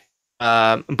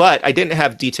 But I didn't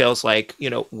have details like,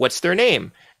 what's their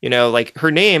name? Like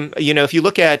her name, if you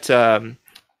look at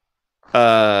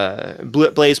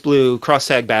Blaze Blue Cross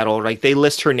Tag Battle, right? They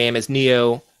list her name as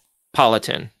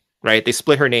Neapolitan, right? They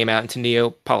split her name out into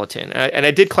Neapolitan. And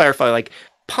I did clarify, like,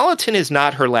 Politan is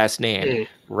not her last name,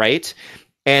 right?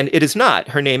 And it is not.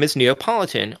 Her name is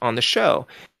Neapolitan on the show.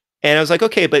 And I was like,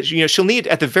 okay, but she'll need,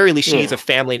 at the very least, she needs a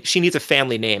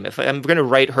family name. If I'm going to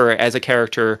write her as a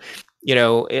character,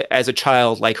 as a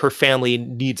child, like, her family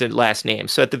needs a last name.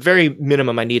 So at the very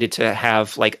minimum, I needed to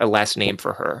have like a last name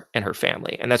for her and her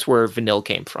family. And that's where Vanille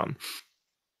came from.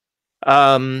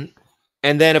 And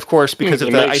then, of course, because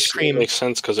of the ice cream, it makes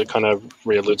sense because it kind of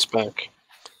re-alludes back.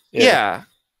 Yeah.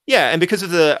 And because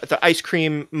of the ice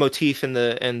cream motif and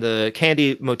the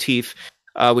candy motif,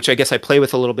 which I guess I play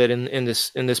with a little bit in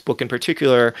this book in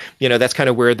particular, that's kind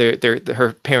of where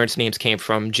her parents' names came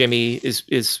from. Jimmy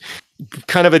is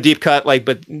kind of a deep cut, like,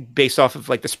 but based off of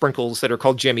like the sprinkles that are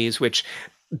called Jimmys, which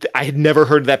I had never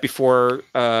heard that before.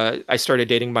 I started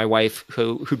dating my wife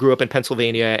who grew up in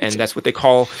Pennsylvania, and that's what they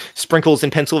call sprinkles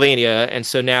in Pennsylvania. And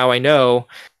so now I know,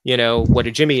 what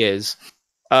a Jimmy is.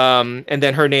 And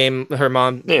then her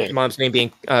mom's name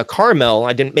being Carmel.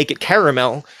 I didn't make it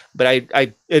Caramel, but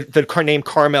the name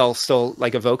Carmel still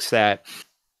like evokes that.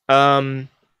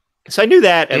 So I knew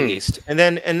that at least. And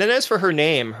then as for her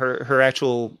name, her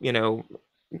actual,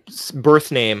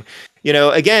 birth name,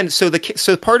 again, so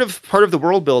part of the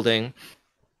world building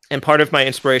and part of my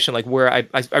inspiration, like where I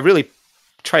really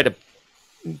try to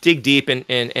dig deep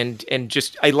and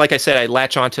just, like I said, I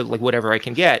latch onto like whatever I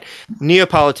can get.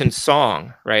 Neapolitan's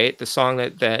song, right? The song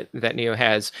that Neo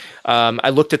has. I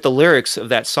looked at the lyrics of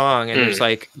that song, and it's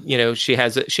like, she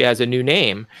has a new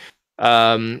name,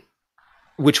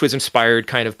 which was inspired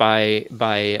kind of by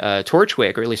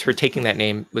Torchwick, or at least her taking that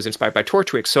name was inspired by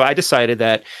Torchwick. So I decided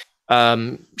that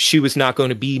she was not going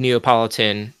to be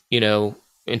Neapolitan,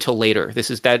 until later.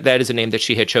 That is a name that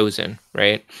she had chosen,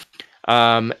 right?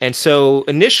 And so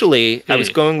initially I was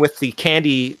going with the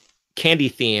candy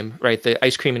theme, right? The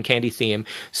ice cream and candy theme.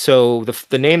 So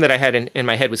the name that I had in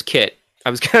my head was Kit. I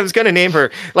was going to name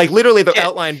her, like, literally the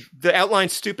outline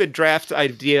stupid draft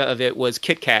idea of it was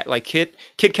Kit Kat. Like Kit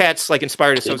Kat's like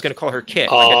inspired us, so I was going to call her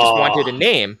Kit. Like, I just wanted a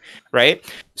name, right?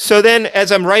 So then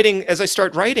as I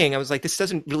start writing, I was like, this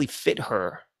doesn't really fit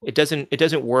her. It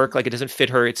doesn't work. Like, it doesn't fit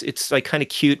her. It's like kind of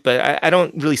cute, but I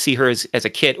don't really see her as a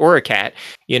kit or a cat,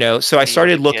 So I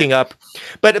started looking up,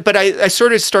 but I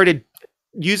sort of started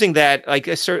using that. Like,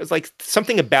 I started, like,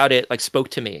 something about it like spoke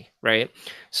to me, right?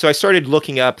 So I started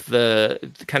looking up the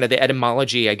kind of the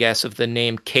etymology, I guess, of the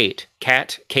name Kate,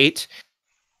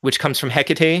 which comes from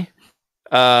Hecate.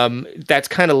 That's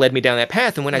kind of led me down that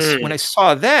path. And when I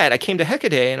saw that, I came to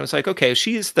Hecate and I was like, okay,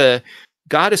 she's the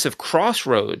goddess of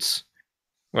crossroads.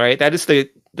 Right, that is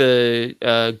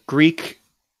the Greek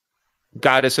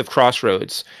goddess of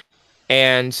crossroads,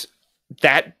 and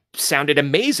that sounded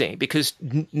amazing because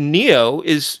Neo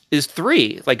is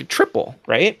 3, like a triple,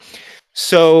 right?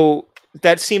 So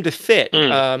that seemed to fit.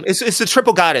 It's the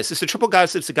triple goddess. It's the triple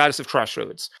goddess. It's the goddess of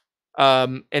crossroads,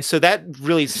 and so that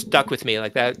really stuck with me.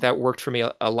 Like that worked for me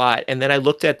a lot. And then I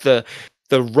looked at the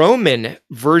Roman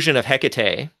version of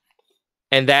Hecate,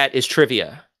 and that is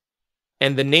Trivia.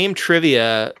 And the name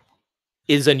Trivia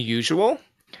is unusual.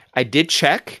 I did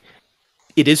check.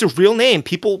 It is a real name.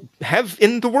 People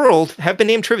in the world have been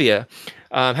named Trivia,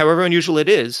 however unusual it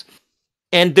is.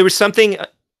 And it was something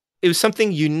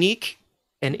unique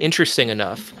and interesting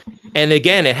enough. And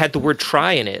again, it had the word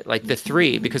try in it, like the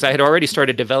 3, because I had already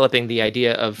started developing the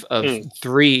idea of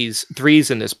threes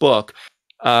in this book,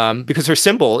 because her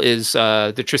symbol is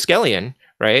the Triskelion,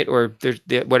 right? Or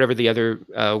whatever the other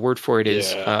word for it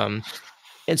is. Yeah.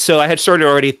 And so I had started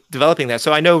already developing that.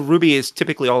 So I know RWBY is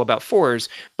typically all about 4s,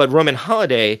 but Roman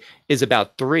Holiday is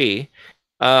about 3.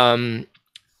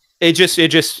 It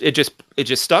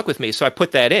just stuck with me. So I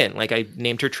put that in. Like, I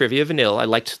named her Trivia Vanille. I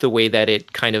liked the way that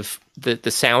it kind of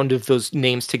the sound of those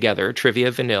names together,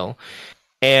 Trivia Vanille,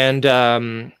 and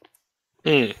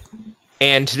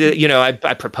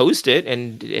I proposed it,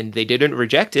 and they didn't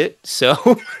reject it. So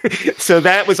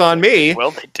that was on me. Well,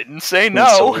 they didn't say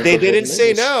no. They didn't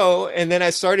say no. And then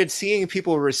I started seeing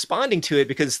people responding to it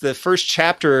because the first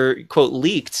chapter, quote,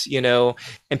 leaked, and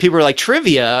people were like,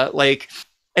 Trivia, like,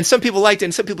 and some people liked it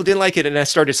and some people didn't like it. And I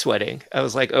started sweating. I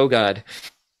was like, oh God,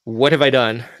 what have I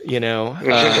done? Maybe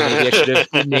I should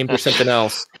have named her something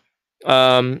else.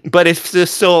 But it's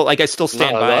still, like, I still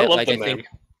stand by it. Like, I think.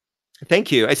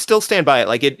 Thank you. I still stand by it.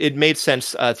 Like, it made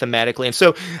sense thematically. And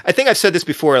so I think I've said this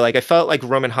before, like, I felt like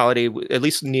Roman Holiday, at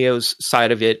least Neo's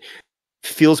side of it,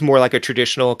 feels more like a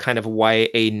traditional kind of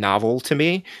YA novel to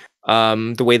me.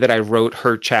 the way that I wrote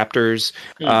her chapters.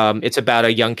 It's about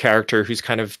a young character who's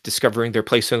kind of discovering their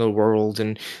place in the world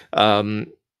and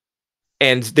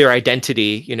their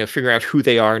identity, figuring out who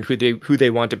they are and who they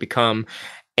want to become.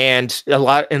 And a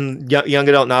lot in young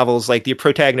adult novels, like the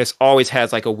protagonist always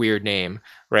has like a weird name,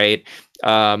 right?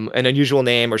 An unusual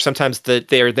name, or sometimes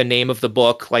they're the name of the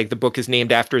book, like the book is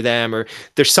named after them, or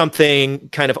there's something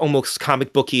kind of almost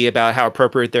comic booky about how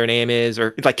appropriate their name is,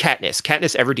 or like Katniss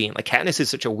Everdeen. Like Katniss is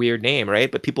such a weird name, right?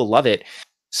 But people love it.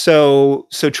 So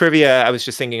trivia, I was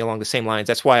just thinking along the same lines.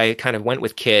 That's why I kind of went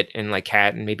with Kit and like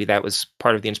Kat, and maybe that was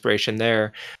part of the inspiration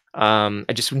there. I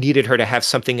just needed her to have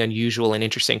something unusual and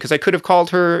interesting, because I could have called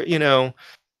her,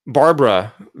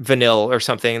 Barbara Vanille or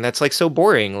something. That's like so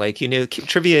boring. Like,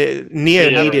 trivia, Neo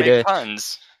needed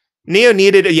puns. Neo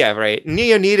needed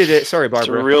Neo needed it. Sorry,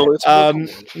 Barbara.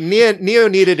 Neo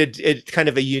needed a kind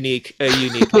of a unique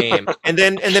name, and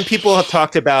then people have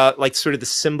talked about like sort of the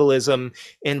symbolism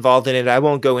involved in it. I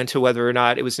won't go into whether or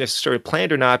not it was necessarily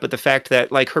planned or not, but the fact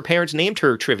that like her parents named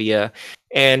her Trivia,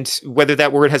 and whether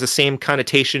that word has the same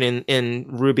connotation in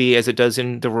RWBY as it does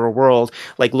in the real world,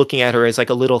 like looking at her as like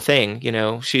a little thing,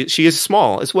 she is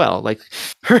small as well. Like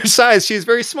her size, she's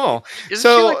very small.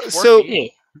 Isn't she like 4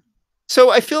 feet? So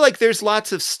I feel like there's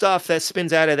lots of stuff that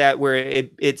spins out of that where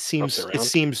it seems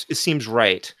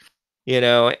right,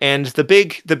 And the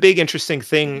big interesting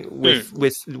thing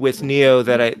with Neo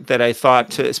that I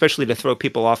thought especially to throw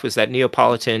people off was that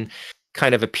Neapolitan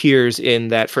kind of appears in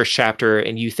that first chapter,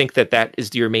 and you think that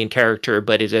is your main character,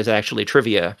 but it is actually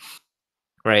Trivia,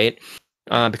 right?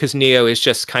 Because Neo is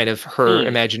just kind of her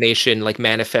imagination, like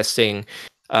manifesting.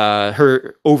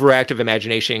 Her overactive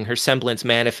imagination, her semblance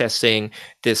manifesting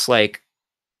this like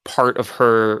part of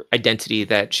her identity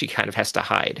that she kind of has to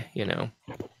hide,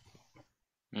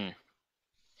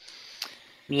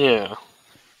 Yeah.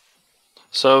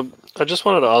 So I just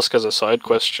wanted to ask as a side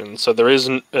question. So there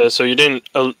isn't. So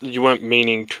you weren't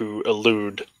meaning to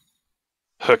allude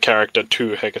her character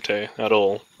to Hecate at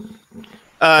all.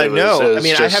 No, I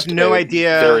mean I have no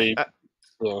idea.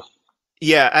 Yeah.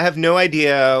 Yeah, I have no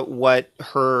idea what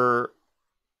her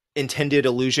intended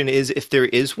allusion is, if there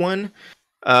is one.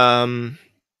 That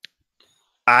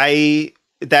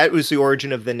was the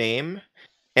origin of the name,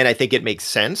 and I think it makes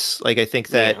sense. Like I think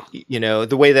that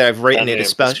the way that I've written it,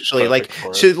 especially like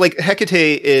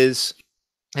Hecate is,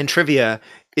 and Trivia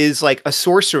is like a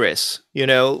sorceress,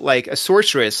 like a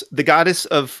sorceress, the goddess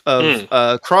of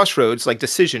crossroads, like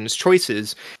decisions,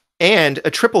 choices, and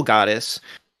a triple goddess,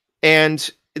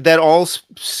 and that all,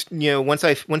 once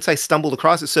I stumbled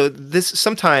across it. So this,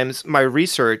 sometimes my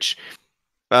research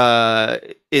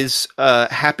is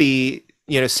a happy,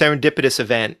 serendipitous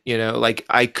event, like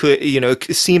I could,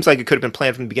 it seems like it could have been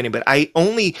planned from the beginning, but I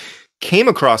only came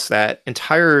across that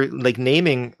entire like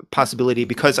naming possibility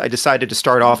because I decided to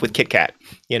start off with Kit Kat,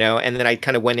 and then I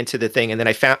kind of went into the thing, and then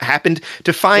I happened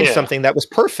to find something that was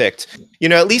perfect,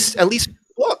 at least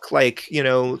look like,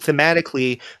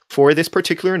 thematically for this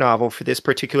particular novel, for this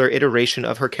particular iteration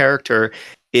of her character,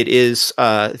 it is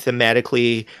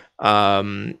thematically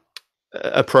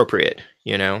appropriate,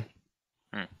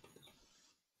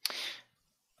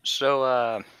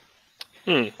 So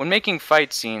when making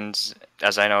fight scenes,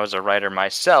 as I know as a writer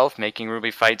myself, making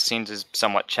RWBY fight scenes is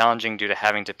somewhat challenging due to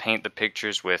having to paint the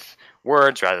pictures with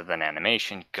words rather than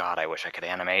animation. God, I wish I could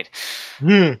animate.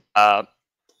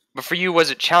 But for you, was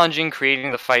it challenging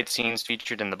creating the fight scenes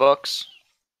featured in the books?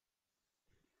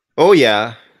 Oh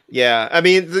yeah. I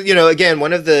mean, again,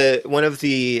 one of the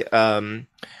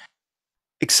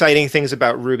exciting things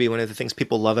about RWBY, one of the things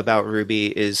people love about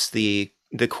RWBY is the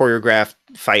choreographed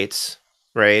fights,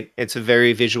 right? It's a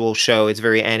very visual show. It's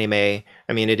very anime.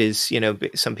 I mean, it is,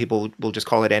 some people will just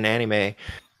call it an anime.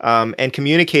 And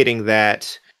communicating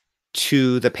that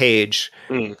to the page,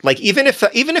 like even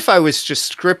if I was just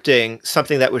scripting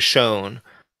something that was shown,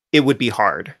 it would be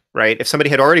hard, right? If somebody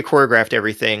had already choreographed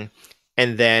everything,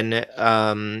 and then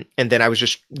I was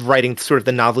just writing sort of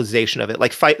the novelization of it,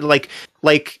 like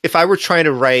if I were trying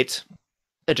to write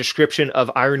a description of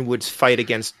Ironwood's fight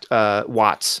against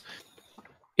Watts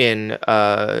in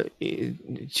 2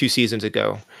 seasons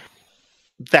ago.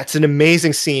 That's an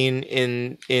amazing scene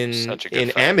in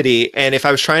Amity, and if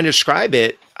I was trying to describe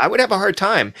it, I would have a hard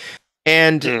time.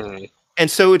 And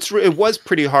so it was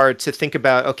pretty hard to think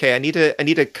about, okay, I need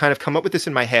to kind of come up with this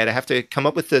in my head. I have to come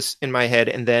up with this in my head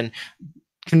and then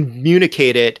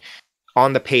communicate it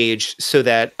on the page so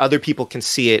that other people can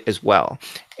see it as well.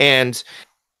 And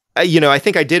I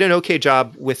think I did an okay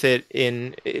job with it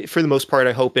for the most part,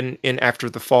 I hope, in After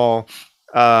the Fall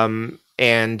and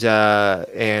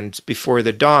Before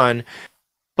the Dawn.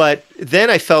 But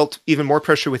then I felt even more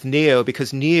pressure with Neo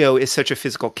because Neo is such a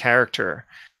physical character.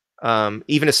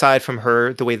 Even aside from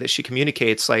the way that she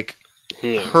communicates, like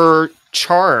her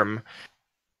charm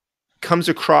comes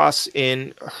across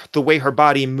in the way her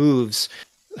body moves,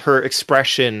 her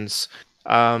expressions,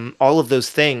 all of those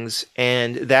things.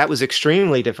 And that was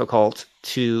extremely difficult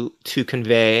to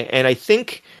convey. And I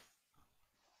think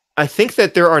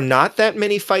that there are not that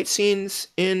many fight scenes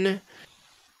in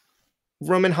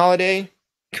Roman Holiday,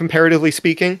 comparatively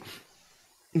speaking.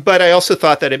 But I also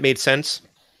thought that it made sense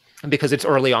because it's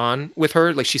early on with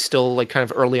her. Like, she's still like kind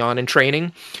of early on in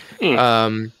training.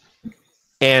 And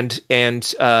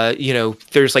you know,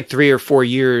 there's like 3 to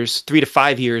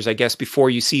 5 years, I guess, before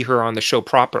you see her on the show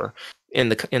proper in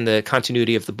the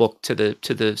continuity of the book to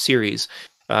the series,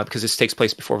 because this takes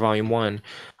place before Volume 1.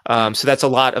 So that's a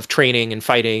lot of training and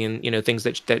fighting and, you know, things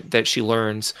that she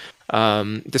learns,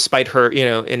 despite her, you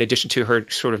know, in addition to her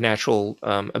sort of natural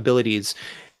abilities.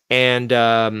 And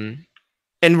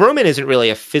Roman isn't really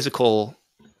a physical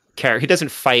character. He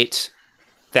doesn't fight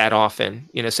that often,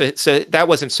 you know, so that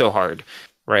wasn't so hard.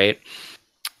 Right.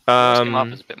 Came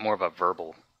off as a bit more of a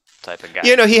verbal type of guy.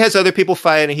 You know, he has other people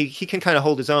fight and he can kind of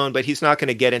hold his own, but he's not going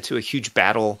to get into a huge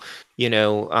battle, you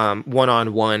know,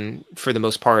 one-on-one for the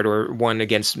most part, or one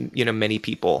against, you know, many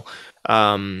people.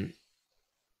 So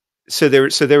there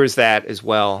was that as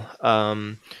well.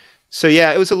 So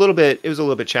yeah, it was a little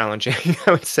bit challenging,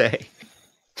 I would say.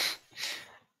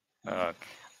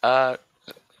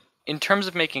 In terms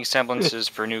of making semblances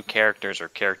for new characters or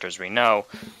characters we know,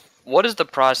 what is the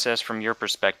process from your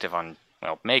perspective on,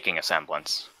 well, making a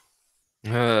semblance?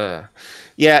 Yeah,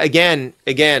 again,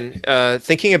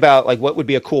 thinking about like what would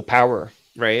be a cool power,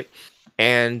 right?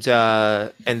 And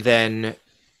then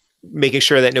making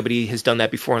sure that nobody has done that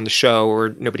before on the show, or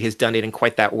nobody has done it in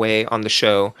quite that way on the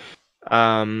show.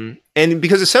 And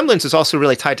because the semblance is also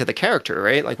really tied to the character,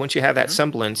 right? Like once you have that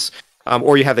semblance,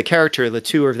 or you have the character, the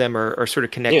two of them are sort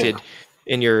of connected. Yeah.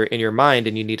 In your mind,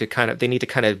 and they need to kind of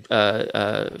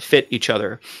fit each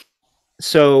other.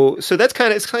 So that's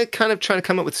kind of trying to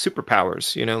come up with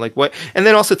superpowers, you know, like what, and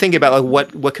then also thinking about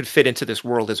like what could fit into this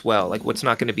world as well, like what's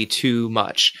not going to be too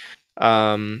much.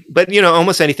 But you know,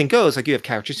 almost anything goes. Like you have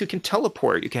characters who can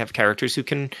teleport, you can have characters who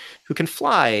can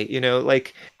fly, you know,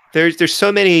 like there's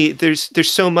so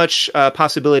much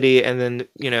possibility. And then,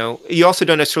 you know, you also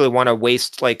don't necessarily want to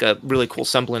waste like a really cool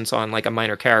semblance on like a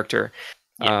minor character.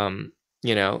 Yeah.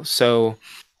 You know, so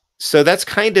that's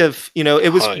kind of, you know, it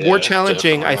was more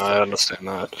challenging. I understand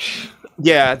that.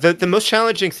 Yeah, the most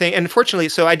challenging thing, and unfortunately,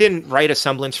 so I didn't write a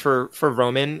semblance for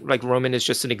Roman. Like Roman is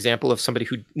just an example of somebody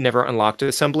who never unlocked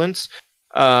a semblance,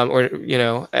 or you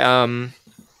know,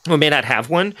 or may not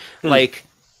have one. Like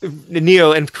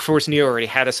Neo, and of course Neo already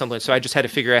had a semblance, so I just had to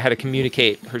figure out how to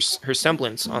communicate her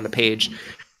semblance on the page.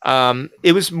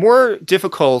 It was more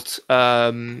difficult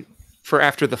for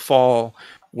After the Fall,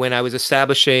 when I was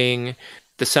establishing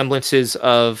the semblances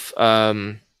of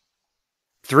 3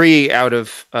 out of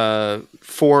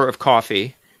 4 of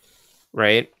Coffee,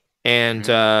 right? And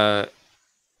the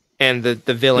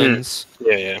villains,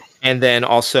 and then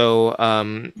also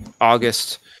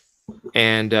August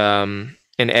and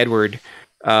Edward,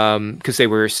 because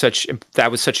that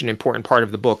was such an important part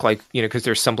of the book, like, you know, because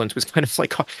their semblance was kind of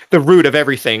like the root of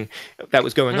everything that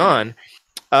was going on.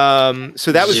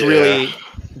 So that was a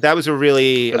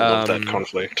really I love that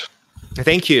conflict.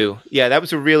 Thank you. Yeah, that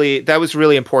was really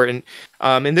important.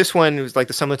 And this one, it was like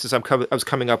the semblances I was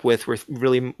coming up with were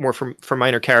really more for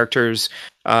minor characters.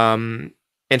 And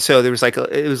so there was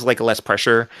it was less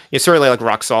pressure. It's sort of like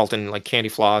Rock Salt and like Candy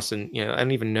Floss, and you know, I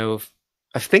don't even know if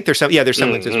I think their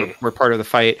semblances were part of the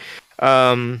fight.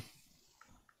 But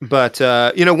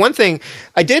you know, one thing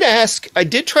I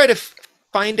did try to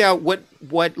find out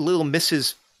what Little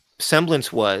Miss's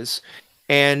semblance was,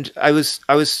 and I was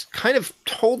kind of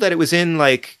told that it was in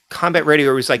like Combat Ready,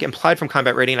 or it was like implied from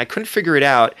Combat Ready, and I couldn't figure it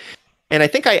out. And I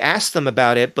think I asked them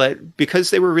about it, but because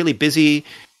they were really busy,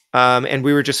 and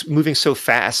we were just moving so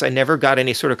fast, I never got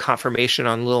any sort of confirmation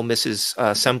on Little Miss's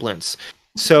semblance.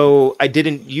 So I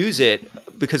didn't use it,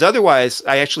 because otherwise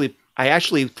I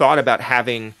actually thought about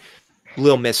having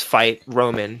Little Miss fight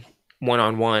Roman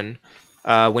one-on-one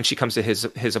when she comes to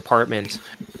his apartment,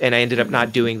 and I ended up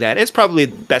not doing that. It's probably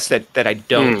best that I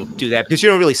don't do that, because you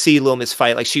don't really see Little Miss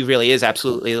fight. Like, she really is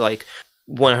absolutely like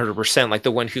 100% like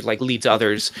the one who like leads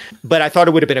others. But I thought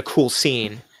it would have been a cool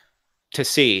scene to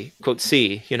see, quote,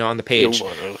 see, you know, on the page.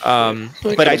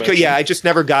 But I just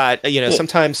never got, you know,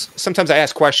 sometimes I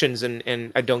ask questions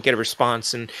and I don't get a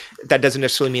response, and that doesn't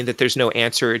necessarily mean that there's no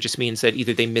answer. It just means that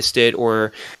either they missed it,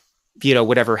 or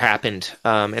whatever happened.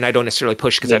 And I don't necessarily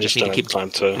push because I just need to keep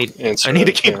time to answer. I need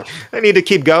to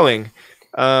keep going.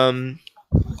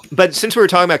 But since we were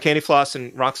talking about Candy Floss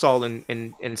and Roxall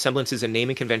and semblances and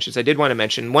naming conventions, I did want to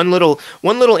mention one little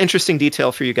interesting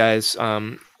detail for you guys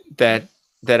that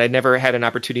I never had an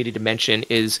opportunity to mention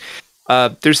is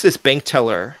there's this bank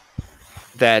teller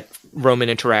that Roman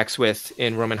interacts with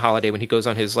in Roman Holiday when he goes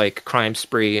on his like crime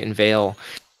spree in Vale,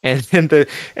 and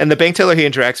the bank teller he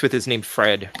interacts with is named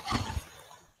Fred,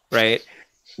 right?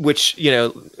 Which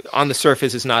on the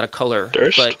surface is not a color,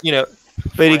 Durst?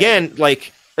 but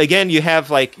again you have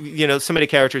like some of the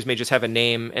characters may just have a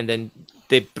name and then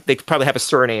they probably have a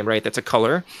surname, right? That's a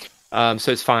color.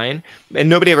 So it's fine, and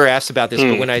nobody ever asked about this.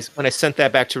 But when I sent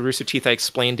that back to Rooster Teeth, I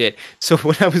explained it. So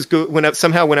when I was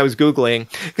googling,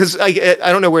 because I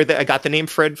don't know where I got the name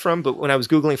Fred from, but when I was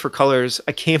googling for colors,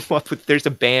 I came up with there's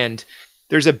a band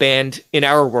in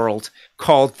our world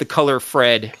called the Color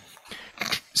Fred.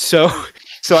 So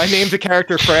I named the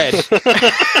character Fred.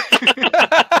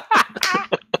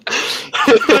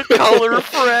 The Color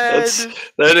Fred.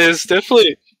 That is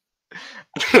definitely.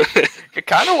 It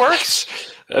kind of works.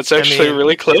 That's actually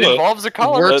really clever. It involves a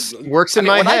color. Works in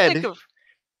my head.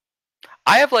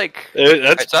 I have like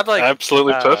that's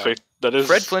absolutely perfect. That is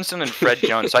Fred Flintstone and Fred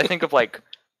Jones. So I think of like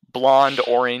blonde,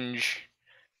 orange,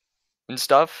 and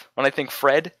stuff when I think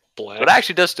Fred. Black, but it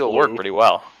actually does still work pretty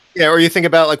well. Yeah, or you think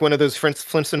about like one of those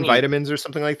Flintstone vitamins or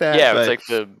something like that. Yeah, it's like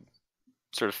the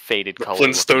sort of faded color.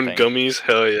 Flintstone gummies.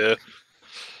 Hell yeah.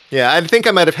 Yeah, I think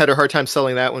I might have had a hard time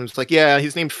selling that one. It's like, yeah,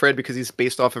 he's named Fred because he's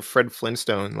based off of Fred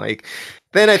Flintstone. Like,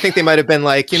 then I think they might have been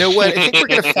like, you know what? I think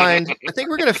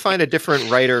we're gonna find a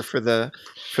different writer for the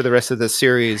rest of the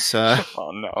series.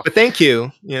 Oh no! But thank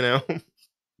you.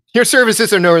 Your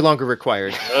services are no longer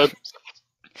required.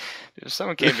 If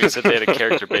someone came to me and said they had a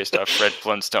character based off Fred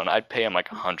Flintstone, I'd pay him like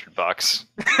 $100.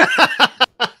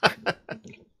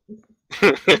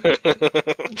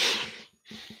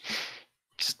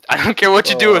 I don't care what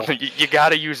you do with him. You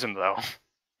gotta use him though.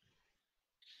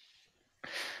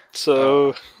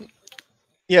 So,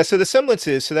 yeah. So the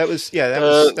semblances. So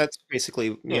that's basically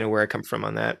where I come from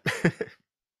on that.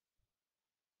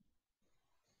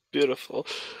 Beautiful.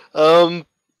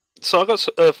 So I've got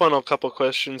a final couple of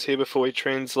questions here before we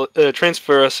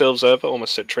transfer ourselves over.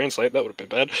 Almost said translate. That would have been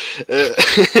bad.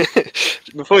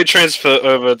 Before we transfer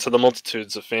over to the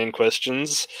multitudes of fan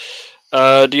questions.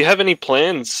 Do you have any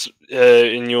plans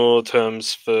in your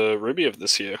terms for RWBY of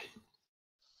this year?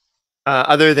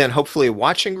 Other than hopefully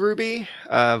watching RWBY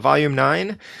Volume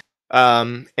 9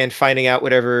 and finding out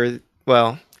whatever this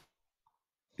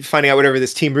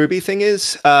Team RWBY thing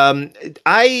is.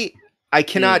 I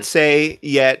cannot say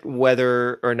yet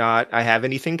whether or not I have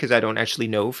anything because I don't actually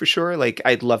know for sure. Like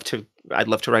I'd love to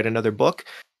write another book,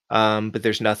 but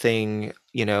there's nothing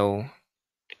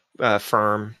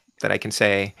firm that I can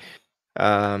say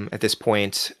at this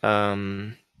point.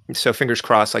 So fingers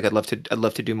crossed. Like I'd love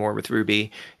to do more with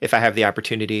RWBY if I have the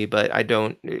opportunity, but I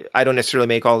don't necessarily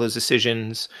make all those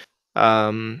decisions.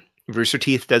 Rooster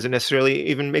Teeth doesn't necessarily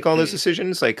even make all those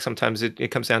decisions. Like sometimes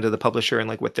it comes down to the publisher and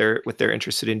like what they're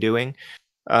interested in doing.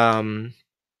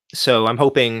 So I'm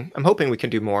hoping we can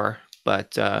do more,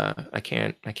 but I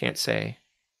can't say.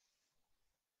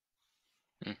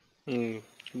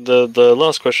 The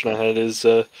last question I had is,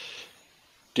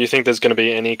 do you think there's going to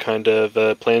be any kind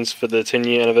of plans for the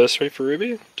 10-year anniversary for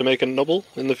RWBY to make a novel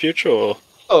in the future? Or?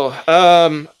 I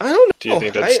don't know. Do you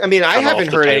think that's I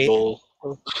haven't heard any.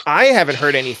 I haven't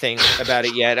heard anything about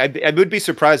it yet. I would be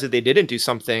surprised if they didn't do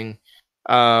something.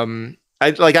 I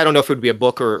don't know if it would be a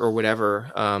book or whatever,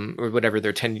 or whatever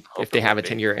their 10 if they have a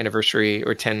 10-year anniversary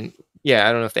or 10. Yeah,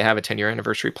 I don't know if they have a 10-year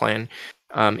anniversary plan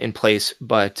in place,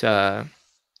 but I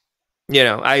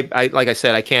like I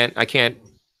said, I can't.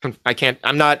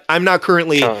 I'm not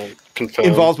currently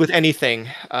involved with anything.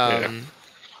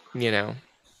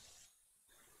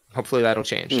 Hopefully that'll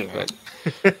change. But.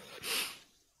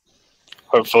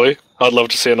 Hopefully, I'd love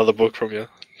to see another book from you.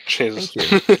 Jesus,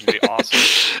 it'd be awesome.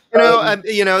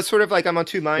 It's sort of like I'm on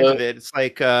two minds of it. It's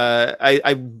like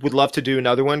I would love to do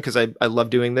another one because I love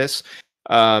doing this,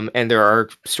 and there are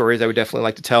stories I would definitely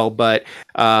like to tell. But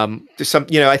there's some,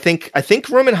 I think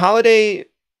Roman Holiday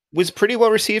was pretty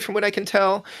well received from what I can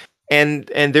tell, and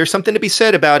there's something to be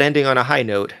said about ending on a high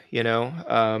note.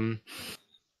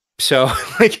 So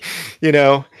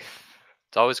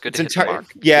It's always good to hit the mark.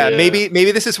 Yeah,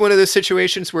 maybe this is one of those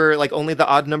situations where like only the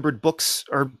odd numbered books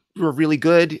are really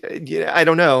good. I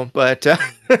don't know, but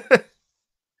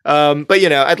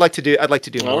I'd like to do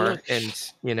more,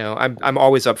 and I'm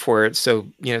always up for it. So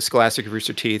Scholastic,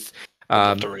 Rooster Teeth, I'd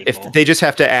love to read If more. they just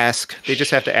have to ask,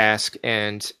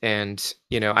 and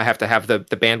you know, I have to have the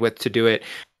bandwidth to do it.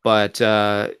 But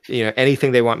you know,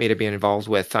 anything they want me to be involved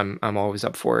with, I'm always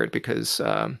up for it, because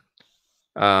I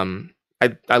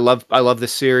love the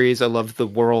series. I love the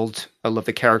world. I love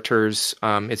the characters.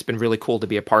 It's been really cool to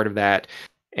be a part of that,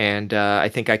 and I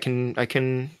think I can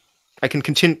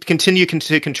continue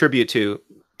to contribute to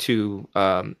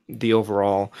the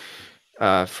overall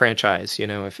franchise. You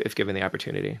know, if given the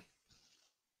opportunity.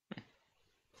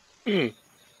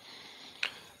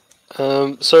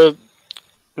 So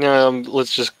now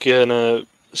let's just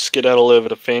skedaddle over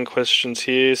to fan questions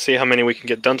here. See how many we can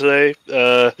get done today.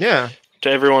 Yeah. To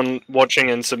everyone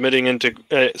watching and submitting in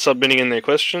their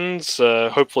questions,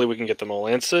 hopefully we can get them all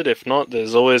answered. If not,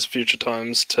 there's always future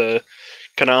times to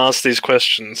kind of ask these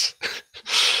questions.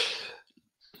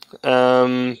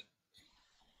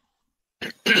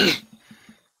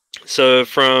 So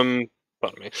from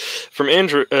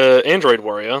Android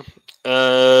Warrior,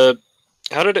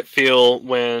 how did it feel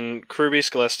when Kruby,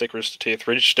 Scholastic, Rooster Teeth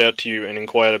reached out to you and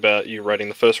inquired about you writing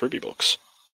the first RWBY books?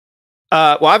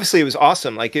 Well, obviously it was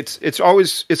awesome. Like it's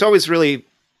always really,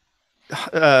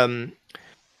 it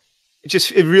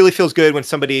really feels good when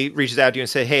somebody reaches out to you and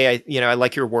say, "Hey, I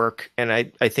like your work, and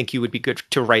I think you would be good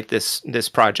to write this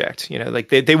project." You know, like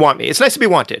they want me. It's nice to be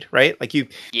wanted, right? Like you.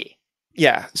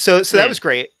 Yeah. So that was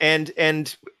great.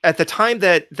 And at the time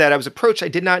that I was approached, I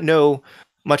did not know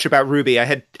much about RWBY. I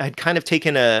had kind of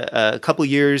taken a couple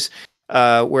years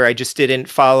where I just didn't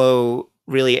follow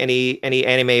really any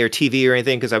anime or TV or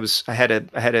anything, because I had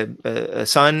a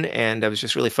son, and I was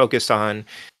just really focused on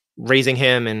raising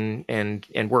him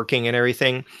and working and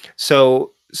everything.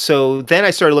 So then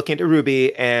I started looking into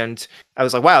RWBY, and I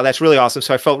was like, wow, that's really awesome.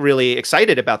 So I felt really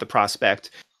excited about the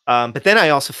prospect. But then I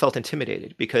also felt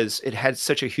intimidated because it had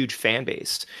such a huge fan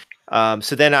base.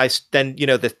 So then you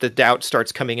know, the doubt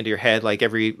starts coming into your head. Like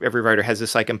every writer has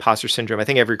this like imposter syndrome. I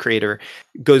think every creator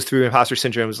goes through imposter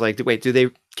syndrome. It's like, wait,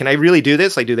 can I really do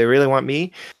this? Like, do they really want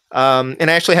me? And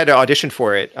I actually had to audition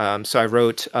for it. So I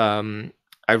wrote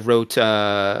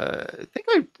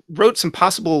some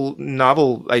possible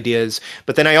novel ideas,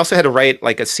 but then I also had to write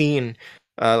like a scene,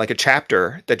 like a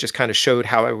chapter that just kind of showed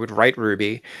how I would write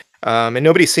RWBY. And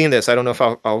nobody's seen this. I don't know if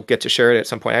I'll get to share it at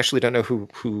some point. I actually don't know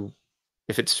who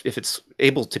if it's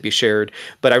able to be shared.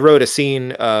 But I wrote a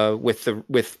scene from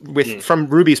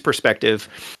RWBY's perspective,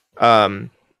 and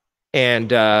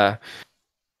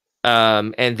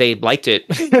they liked it.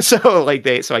 so I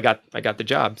got the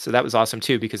job. So that was awesome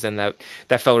too, because then that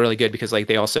felt really good, because like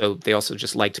they also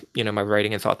just liked, you know, my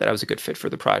writing and thought that I was a good fit for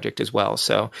the project as well.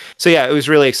 So yeah, it was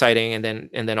really exciting, and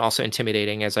then also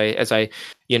intimidating as I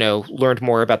you know, learned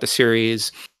more about the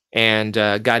series and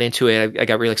got into it. I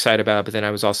got really excited about it, but then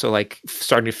I was also like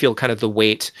starting to feel kind of the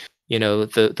weight, you know,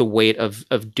 the weight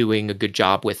of doing a good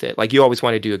job with it. Like you always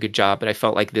want to do a good job, but I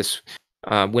felt like this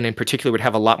one in particular would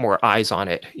have a lot more eyes on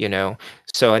it, you know.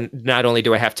 So not only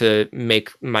do I have to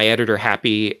make my editor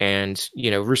happy and,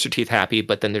 you know, Rooster Teeth happy,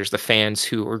 but then there's the fans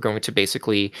who are going to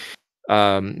basically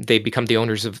they become the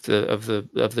owners of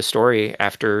the story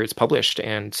after it's published,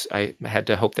 and I had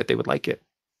to hope that they would like it.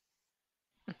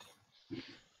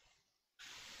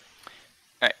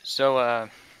 All right, so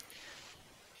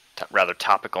rather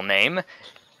topical name.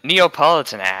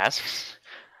 Neopolitan asks,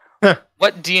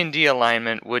 what D&D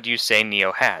alignment would you say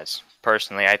Neo has?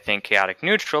 Personally, I think chaotic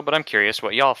neutral, but I'm curious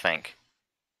what y'all think.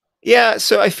 Yeah,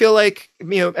 so I feel like,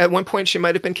 you know, at one point she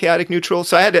might have been chaotic neutral.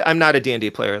 So I'm not a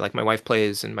D&D player. Like my wife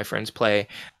plays and my friends play.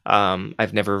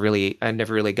 I've never really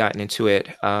gotten into it.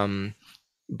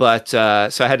 But so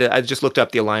I just looked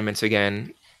up the alignments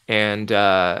again. And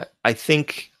I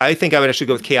think I would actually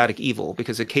go with chaotic evil,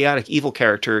 because a chaotic evil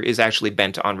character is actually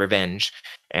bent on revenge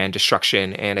and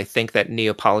destruction. And I think that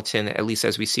Neopolitan, at least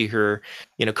as we see her,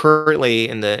 you know, currently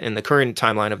in the current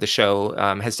timeline of the show,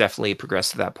 has definitely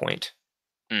progressed to that point.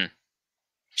 Mm.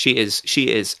 She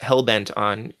is hell bent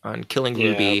on killing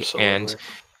RWBY, absolutely.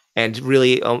 and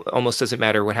really almost doesn't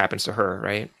matter what happens to her,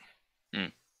 right?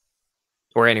 Mm.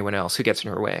 Or anyone else who gets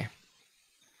in her way.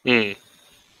 Mm.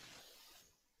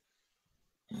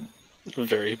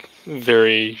 Very,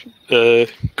 very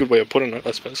good way of putting it,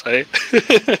 I suppose. Hey,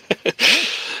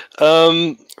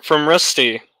 from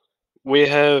Rusty, we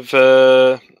have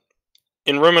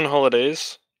in Roman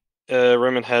Holidays.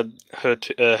 Roman had a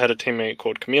teammate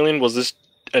called Chameleon. Was this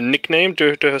a nickname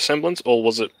due to her semblance, or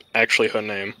was it actually her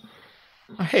name?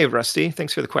 Hey, Rusty,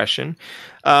 thanks for the question.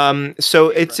 So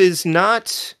it is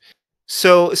not.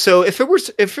 So if it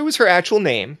was her actual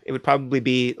name, it would probably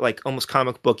be like almost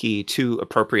comic booky, too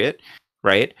appropriate.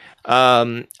 right?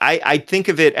 I think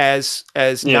of it as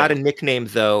not a nickname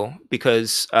though,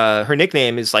 because her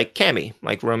nickname is like Cammy,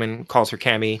 like Roman calls her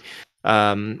Cammy.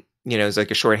 Is like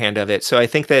a shorthand of it. So I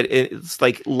think that it's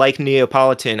like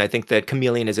Neapolitan. I think that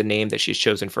Chameleon is a name that she's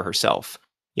chosen for herself.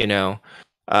 Even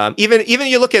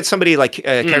you look at somebody like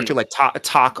a character like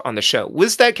Talk on the show.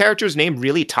 Was that character's name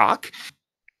really Talk?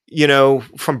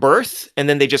 From birth, and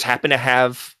then they just happen to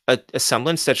have a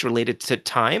semblance that's related to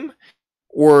time,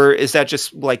 or is that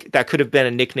just like that could have been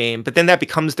a nickname, but then that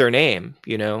becomes their name,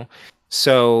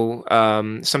 So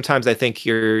sometimes I think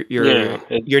your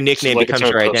nickname like becomes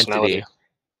your identity.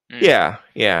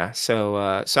 Yeah. So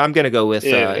I'm gonna go with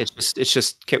it's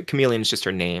just Chameleon is just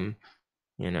her name,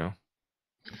 and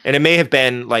it may have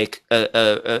been like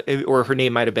or her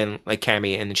name might have been like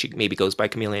Cammy, and then she maybe goes by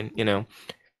Chameleon.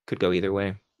 Could go either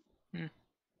way.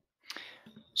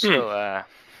 So,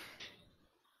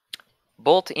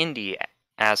 Bolt Indy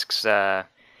asks,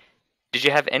 did you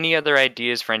have any other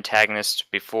ideas for antagonists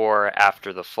before or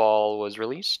after The Fall was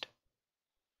released?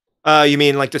 You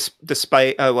mean like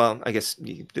despite? Well, I guess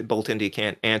Bolt Indy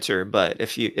can't answer, but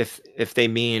if they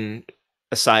mean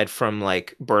aside from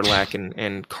like Berlac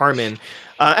and Carmen,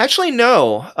 actually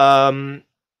no.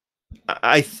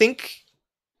 I think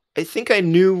I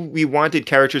knew we wanted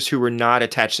characters who were not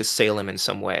attached to Salem in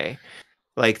some way.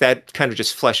 Like that kind of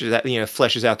just fleshes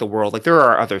out the world. Like there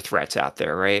are other threats out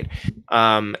there, right?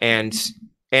 And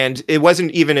it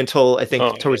wasn't even until I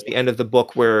think towards the end of the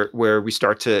book where we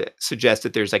start to suggest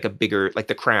that there's like a bigger, like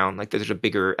the Crown, like there's a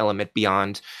bigger element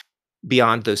beyond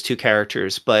those two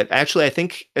characters. But actually, I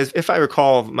think if I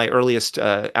recall, my earliest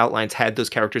outlines had those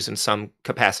characters in some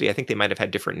capacity. I think they might have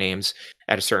had different names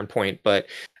at a certain point, but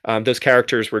those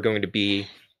characters were going to be,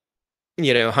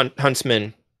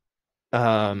 huntsmen.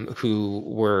 Who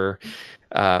were,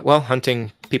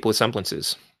 hunting people with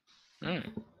semblances. I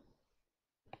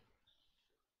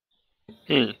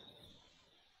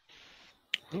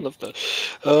love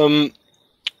that.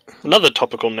 Another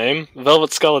topical name,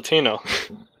 Velvet Scarlatino.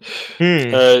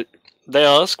 They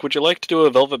ask, would you like to do a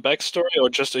Velvet backstory or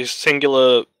just a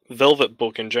singular Velvet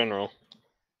book in general?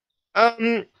 I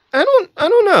don't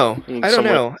know. I don't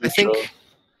know. I think.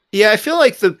 Yeah, I feel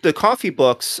like the coffee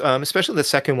books, especially the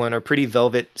second one, are pretty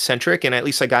Velvet centric, and at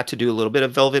least I got to do a little bit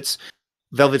of Velvet's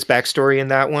backstory in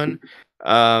that one.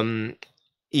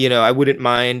 I wouldn't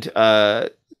mind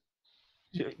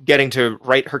getting to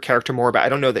write her character more, but I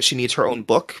don't know that she needs her own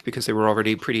book because they were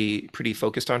already pretty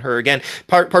focused on her. Again,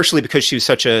 partially because she was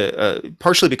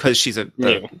partially because she's a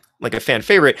fan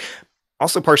favorite.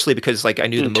 Also, partially because like I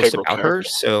knew the most about her,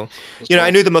 so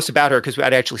I knew the most about her because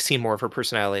I'd actually seen more of her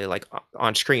personality like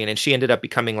on screen, and she ended up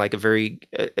becoming like a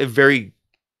very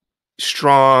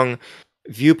strong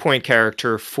viewpoint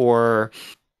character for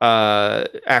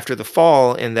after the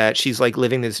fall. In that she's like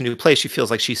living this new place, she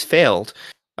feels like she's failed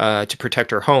to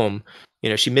protect her home.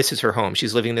 She misses her home.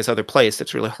 She's living in this other place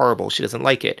that's really horrible. She doesn't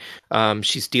like it.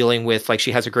 She's dealing with like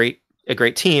she has a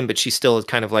great team, but she still is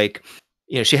kind of like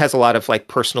she has a lot of like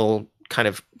personal kind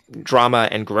of drama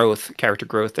and character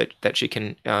growth that she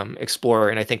can explore,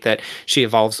 and I think that she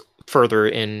evolves further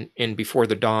in Before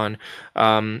the Dawn.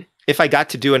 If I got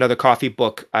to do another coffee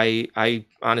book, I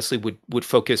honestly would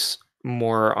focus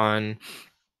more on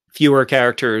fewer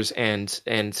characters and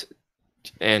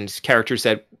characters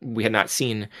that we had not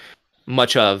seen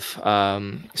much of.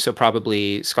 So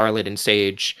probably Scarlet and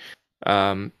Sage,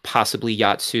 possibly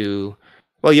Yatsu.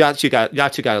 Well, Yatsu got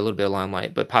a little bit of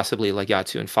limelight, but possibly like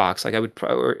Yatsu and Fox. Like I would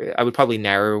probably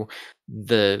narrow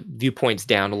the viewpoints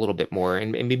down a little bit more,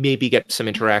 and maybe get some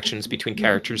interactions between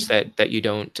characters that you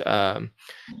don't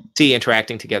see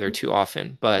interacting together too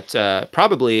often. But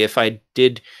probably if I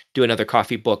did do another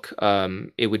coffee book,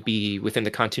 it would be within the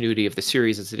continuity of the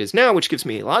series as it is now, which gives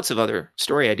me lots of other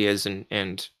story ideas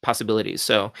and possibilities.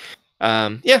 So.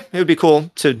 It would be cool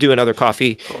to do another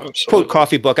quote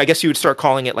coffee book. I guess you would start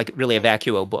calling it like really a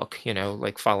vacuo book,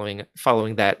 like following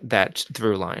that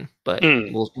through line. But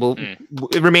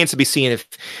it remains to be seen if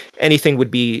anything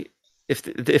would be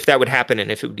if that would happen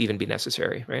and if it would even be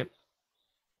necessary, right?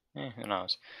 Who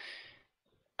knows?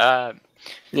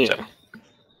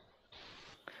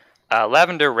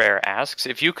 Lavender Rare asks,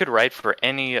 if you could write for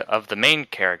any of the main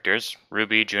characters,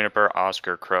 Ruby, Juniper,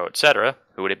 Oscar, Crow, etc.,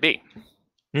 who would it be?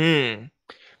 Man,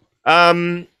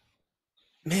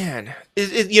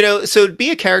 so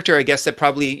be a character, I guess, that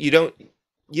probably you don't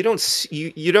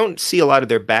see a lot of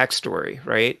their backstory,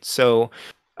 right? So,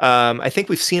 I think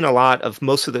we've seen a lot of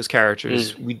most of those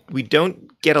characters. We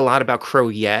don't get a lot about Crow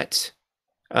yet,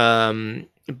 but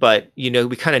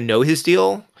we kind of know his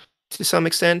deal. to some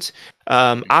extent.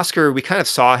 Oscar, we kind of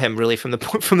saw him really from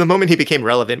the moment he became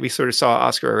relevant. We sort of saw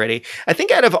Oscar already. I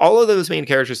think out of all of those main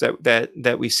characters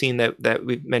that we've seen that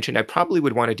we've mentioned, I probably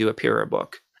would want to do a Pyrrha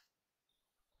book,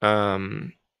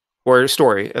 or a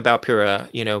story about Pyrrha.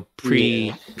 You know,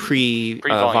 pre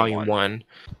volume one,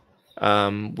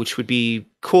 which would be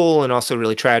cool and also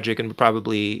really tragic, and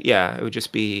probably it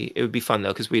would be fun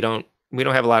though, because we don't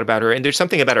have a lot about her, and there's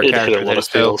something about her character that is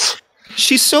so.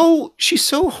 She's so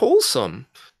wholesome.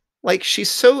 Like, she's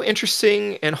so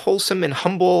interesting and wholesome and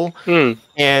humble, and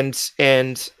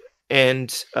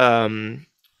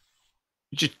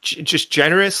just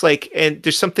generous. Like, and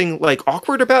there's something like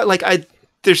awkward about. Like, I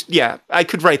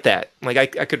could write that. Like, I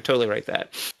could totally write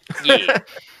that. Yeah.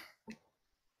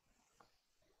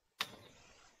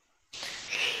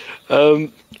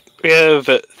 We have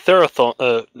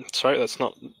Therathon. Sorry, that's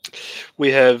not.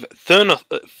 We have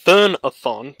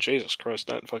Thurnathon. Jesus Christ,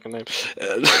 that fucking name.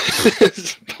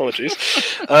 Apologies.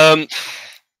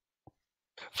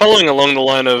 Following along the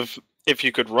line of, if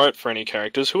you could write for any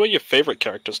characters, who are your favorite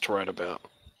characters to write about?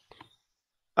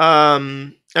 I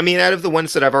mean, out of the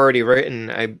ones that I've already written,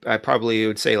 I probably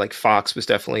would say like Fox was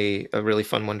definitely a really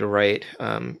fun one to write.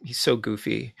 He's so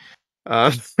goofy.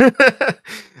 I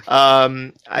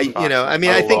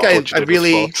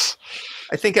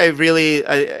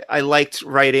liked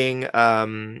writing,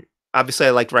 obviously I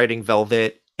liked writing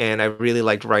Velvet, and I really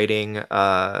liked writing,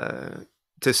 to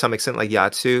some extent, like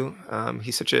Yatsu.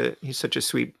 He's such a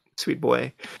sweet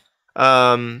boy.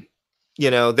 I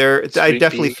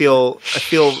definitely feel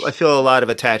a lot of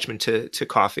attachment to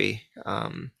Coffee.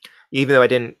 Even though I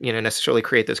didn't, necessarily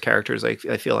create those characters, I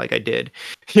feel like I did,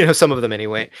 some of them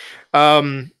anyway.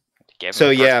 So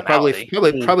yeah,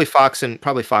 probably Fox and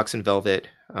Velvet.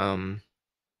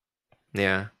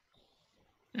 Yeah.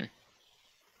 All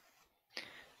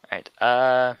right.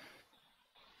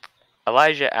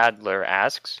 Elijah Adler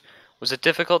asks, was it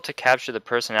difficult to capture the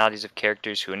personalities of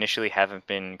characters who initially haven't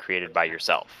been created by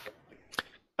yourself?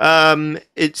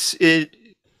 It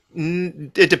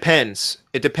depends.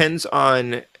 It depends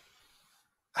on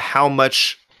how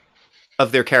much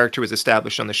of their character was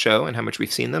established on the show and how much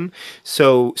we've seen them.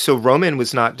 So Roman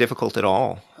was not difficult at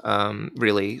all.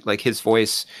 Really, like, his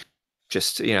voice,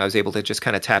 just, I was able to just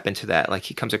kind of tap into that. Like,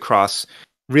 he comes across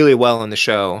really well on the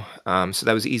show. So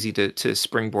that was easy to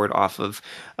springboard off of.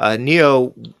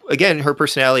 Neo, again, her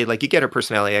personality, like, you get her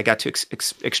personality. I got to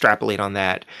extrapolate on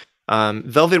that.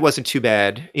 Velvet wasn't too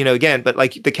bad, again, but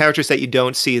like the characters that you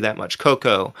don't see that much,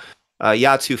 Coco,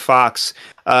 Yatsu, Fox,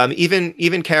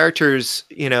 even characters,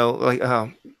 like,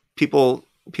 people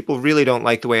really don't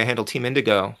like the way I handle Team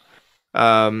Indigo.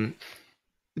 But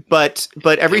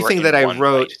everything that I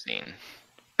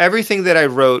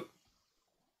wrote,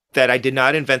 that I did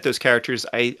not invent those characters,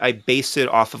 I based it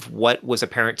off of what was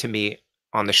apparent to me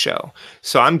on the show.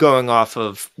 So I'm going off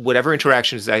of whatever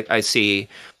interactions I see,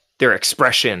 their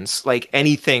expressions, like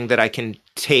anything that I can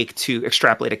take to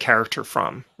extrapolate a character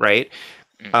from, right?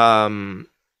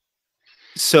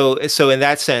 So in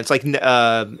that sense, like,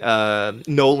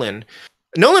 Nolan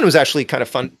was actually kind of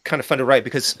fun to write,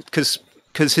 because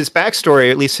his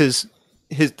backstory, at least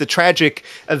the tragic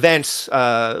events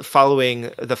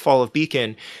following the fall of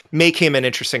Beacon, make him an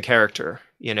interesting character,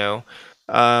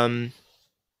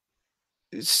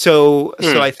 So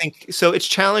I think it's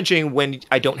challenging when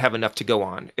I don't have enough to go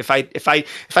on. If I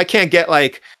can't get,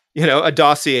 like, a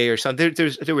dossier or something,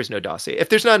 there was no dossier. If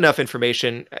there's not enough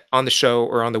information on the show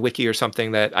or on the wiki or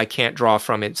something that I can't draw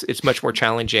from, it's much more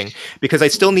challenging, because I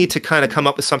still need to kind of come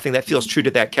up with something that feels true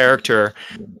to that character,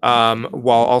 while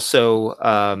also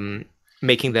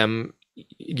making them,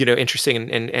 interesting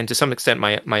and to some extent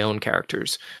my own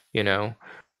characters.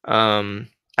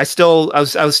 I still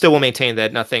will maintain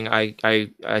that nothing I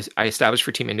established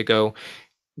for Team Indigo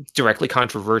directly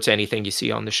controverts anything you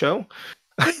see on the show.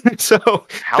 So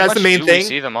that's the main thing. We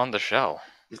see them on the show,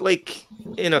 like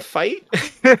in a fight.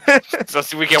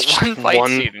 So we get one fight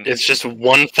scene. It's just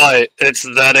one fight. It's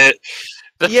that it.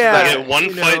 They get one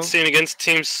fight scene against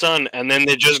Team Sun, and then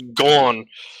they're just gone.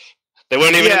 They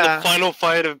weren't even in the final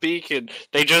fight of Beacon.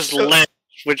 They just left,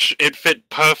 which it fit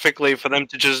perfectly for them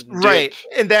to just dip. Right,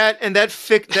 and that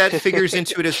figures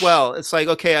into it as well. It's like,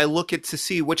 okay, I look to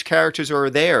see which characters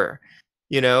are there,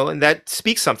 and that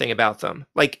speaks something about them.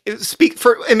 Like,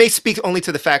 it may speak only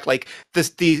to the fact, like,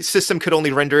 the system could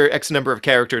only render X number of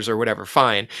characters or whatever.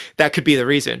 Fine, that could be the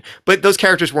reason. But those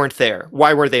characters weren't there.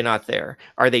 Why were they not there?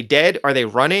 Are they dead? Are they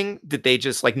running? Did they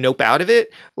just, like, nope out of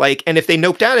it? Like, and if they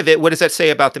noped out of it, what does that say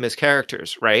about them as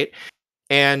characters, right?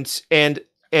 And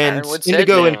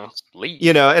Indigo, and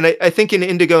and I think in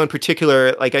Indigo in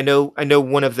particular, like, I know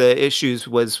one of the issues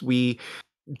was we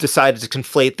decided to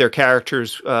conflate their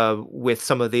characters with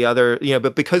some of the other,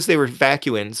 but because they were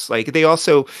Vacuans, like they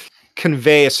also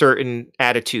convey a certain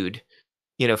attitude,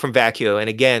 from Vacuo. And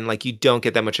again, like you don't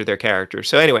get that much of their character.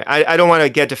 So anyway, I don't want to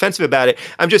get defensive about it.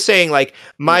 I'm just saying, like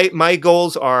my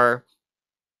goals are,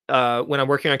 when I'm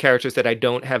working on characters that I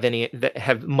don't have that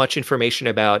have much information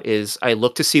about, is I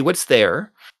look to see what's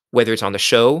there, whether it's on the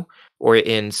show or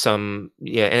in some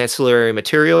ancillary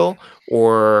material,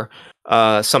 or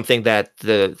something that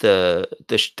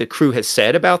the crew has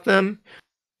said about them,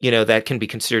 that can be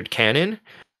considered canon,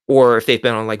 or if they've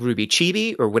been on like RWBY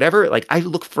Chibi or whatever. Like I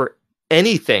look for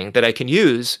anything that I can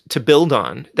use to build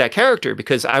on that character,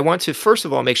 because I want to first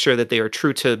of all make sure that they are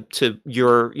true to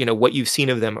your what you've seen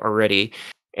of them already,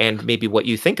 and maybe what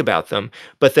you think about them.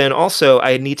 But then also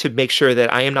I need to make sure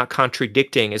that I am not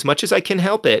contradicting, as much as I can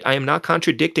help it, I am not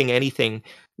contradicting anything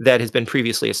that has been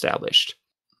previously established.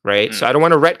 Right. So I don't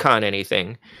want to retcon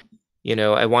anything.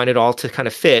 I want it all to kind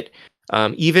of fit.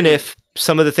 Even if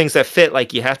some of the things that fit,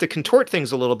 like you have to contort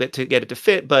things a little bit to get it to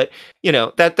fit. But,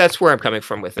 that's where I'm coming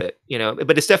from with it,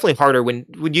 but it's definitely harder when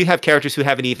you have characters who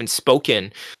haven't even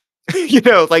spoken,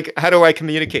 like how do I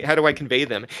communicate? How do I convey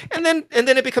them? And then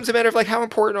it becomes a matter of like, how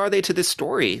important are they to this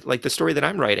story? Like the story that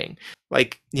I'm writing,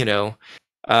 like,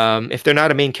 if they're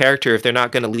not a main character, if they're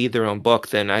not going to lead their own book,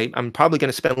 then I'm probably going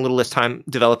to spend a little less time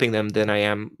developing them than I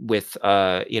am with,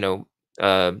 Yatsuhashi,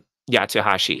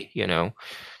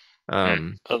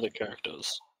 other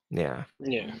characters. Yeah.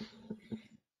 Yeah.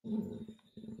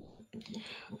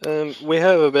 We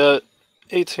have about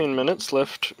 18 minutes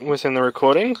left within the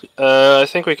recording. I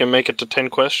think we can make it to 10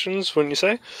 questions, wouldn't you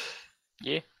say?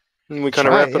 Yeah. And we kind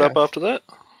of wrap it up after that.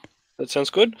 That sounds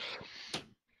good.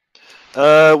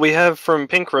 We have from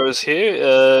Pink Rose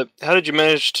here. How did you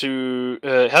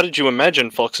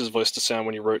imagine Fox's voice to sound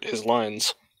when you wrote his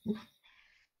lines?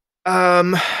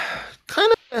 Kind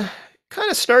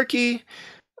of snarky.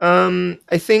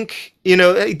 I think,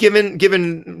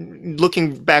 given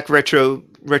looking back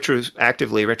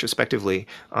retrospectively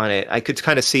on it, I could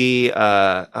kind of see,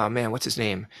 oh man, what's his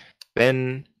name?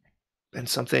 Ben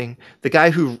something. The guy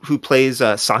who plays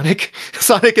Sonic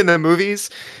in the movies.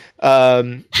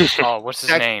 What's his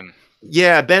name?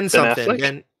 Yeah, Ben something. Affleck?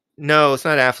 Ben. No, it's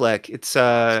not Affleck. It's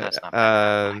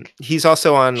he's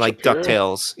also on like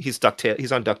DuckTales. He's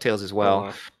on DuckTales as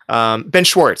well. Ben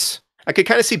Schwartz. I could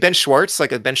kind of see Ben Schwartz,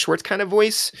 like a Ben Schwartz kind of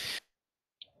voice.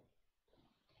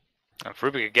 If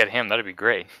Ruby could get him, that'd be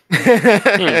great.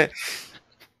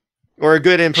 Or a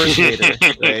good impersonator,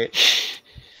 right?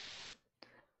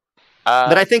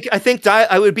 But I think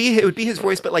it would be his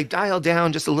voice, but like dialed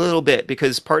down just a little bit,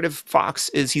 because part of Fox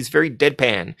is he's very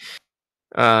deadpan.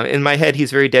 In my head, he's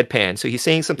very deadpan. So he's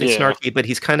saying something snarky, but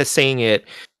he's kind of saying it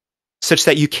such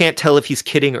that you can't tell if he's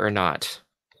kidding or not.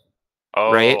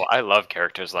 Oh, right? I love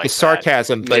characters like it's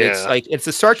sarcasm, but it's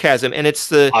the sarcasm, and it's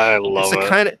the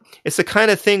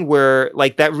kind of thing where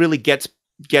like that really gets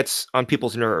on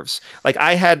people's nerves. Like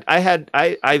I have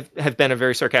been a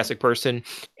very sarcastic person,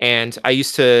 and I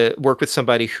used to work with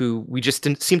somebody who we just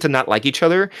didn't seem to not like each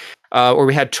other, or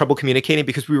we had trouble communicating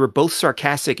because we were both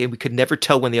sarcastic and we could never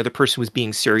tell when the other person was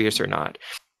being serious or not.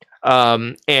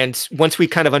 And once we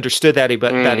kind of understood that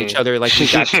about each other, like we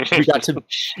got to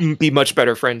be much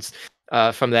better friends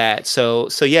from that. So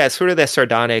yeah, it's sort of that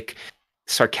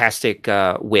sarcastic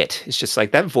wit. It's just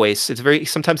like that voice.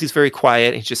 Sometimes he's very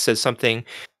quiet. He just says something,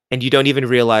 and you don't even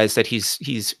realize that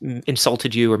he's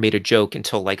insulted you or made a joke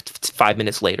until like 5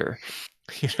 minutes later.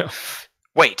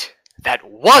 Wait, that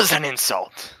was an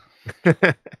insult. All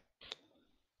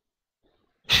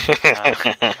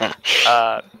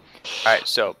right,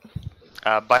 so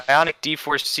Bionic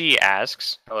D4C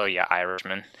asks, hello,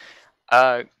 Irishman.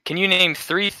 Can you name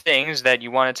 3 things that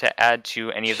you wanted to add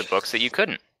to any of the books that you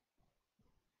couldn't?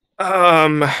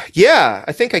 Yeah,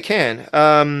 I think I can.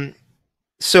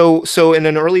 So in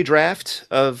an early draft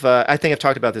of, I think I've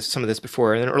talked about some of this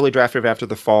before. In an early draft of After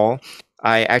the Fall,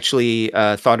 I actually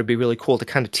thought it'd be really cool to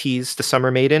kind of tease the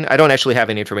Summer Maiden. I don't actually have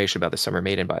any information about the Summer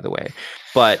Maiden, by the way.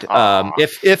 But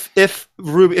if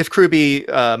Kruby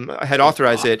had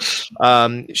authorized it,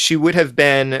 she would have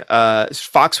been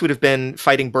Fox would have been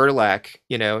fighting Bertilac,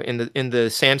 in the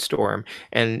sandstorm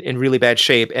and in really bad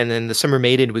shape, and then the Summer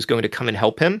Maiden was going to come and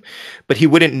help him, but he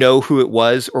wouldn't know who it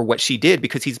was or what she did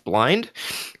because he's blind.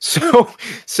 So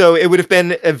it would have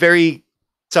been a very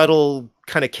subtle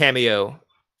kind of cameo.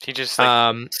 He just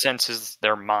senses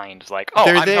their mind, like,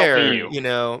 they're I'm there, helping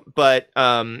you. But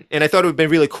and I thought it would have been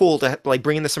really cool to like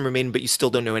bring in the Summer Maiden, but you still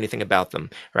don't know anything about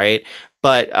them, right?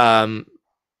 But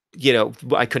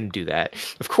I couldn't do that.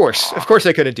 Of course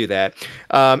I couldn't do that.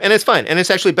 And it's fun, and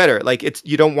it's actually better. Like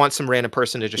you don't want some random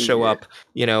person to just show up,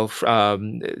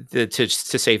 to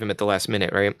save him at the last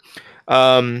minute, right?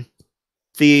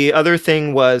 The other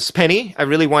thing was Penny. I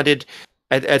really wanted.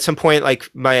 At some point, like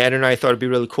my editor and I thought it'd be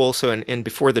really cool. So in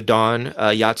Before the Dawn,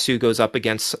 Yatsu goes up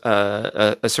against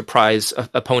a surprise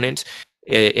opponent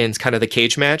in kind of the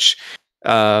cage match.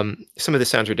 Some of this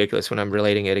sounds ridiculous when I'm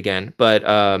relating it again, but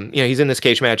he's in this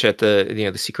cage match at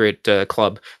the secret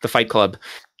club, the Fight Club,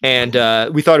 and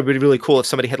we thought it would be really cool if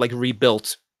somebody had like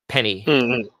rebuilt Penny.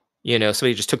 Mm-hmm.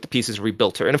 Somebody just took the pieces,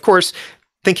 rebuilt her, and of course,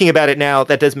 thinking about it now,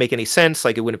 that doesn't make any sense.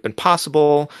 Like it wouldn't have been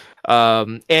possible.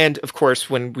 And of course,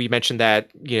 when we mentioned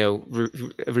that,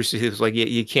 Rooster Teeth was like,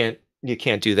 you can't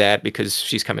do that because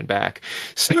she's coming back.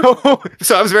 So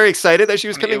I was very excited that she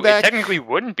was coming back. It technically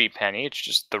wouldn't be Penny. It's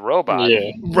just the robot. Yeah.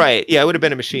 Right. Yeah, it would have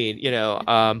been a machine,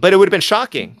 but it would have been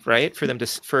shocking, right? For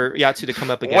Yatsu to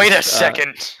come up against. Wait a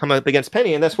second. Come up against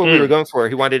Penny, and that's what we were going for.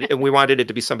 We wanted it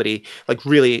to be somebody like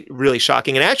really, really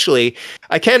shocking. And actually,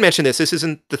 I can mention this. This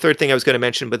isn't the third thing I was going to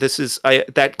mention, but this is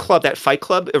that club, that Fight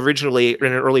Club, originally in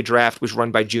an early draft was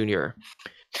run by Junior.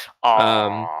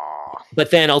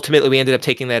 But then ultimately we ended up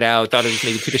taking that out. Thought it was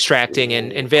maybe too distracting,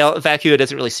 and Vacuo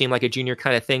doesn't really seem like a Junior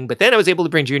kind of thing. But then I was able to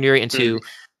bring Junior into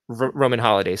Roman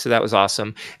Holiday, so that was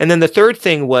awesome. And then the third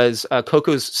thing was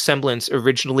Coco's semblance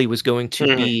originally was going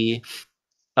to be,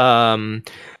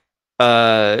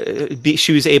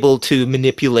 she was able to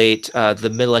manipulate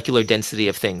the molecular density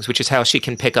of things, which is how she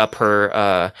can pick up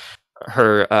her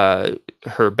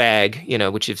bag,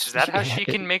 which is that how she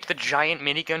can make the giant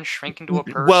minigun shrink into a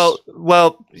purse?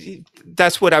 Well,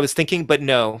 that's what I was thinking, but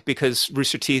no, because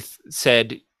Rooster Teeth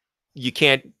said you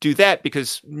can't do that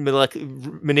because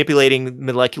manipulating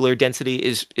molecular density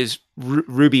is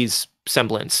Ruby's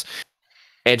semblance.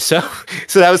 And so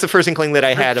that was the first inkling that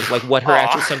I had of like what her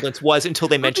actual semblance was until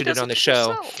they mentioned it on the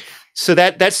show. So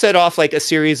that set off like a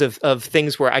series of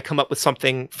things where I come up with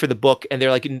something for the book, and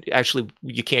they're like, actually,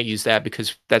 you can't use that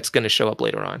because that's going to show up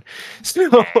later on.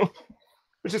 So,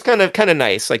 which is kind of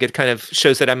nice. Like it kind of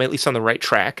shows that I'm at least on the right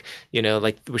track.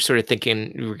 Like we're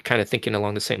kind of thinking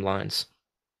along the same lines.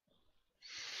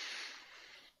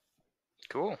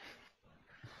 Cool.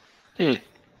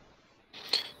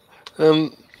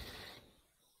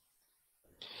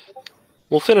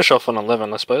 We'll finish off on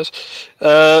 11, I suppose.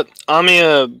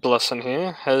 Amia Blesson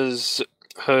here has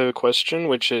her question,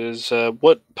 which is,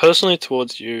 what personally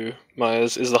towards you,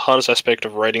 Myers, is the hardest aspect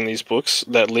of writing these books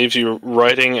that leaves you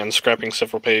writing and scrapping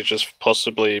several pages,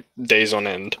 possibly days on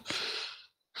end?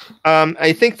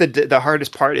 I think the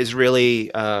hardest part is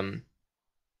really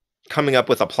coming up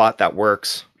with a plot that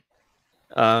works.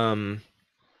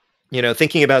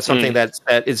 Thinking about something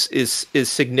that is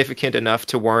significant enough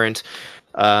to warrant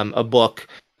a book,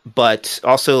 but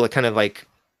also kind of like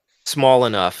small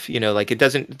enough, like it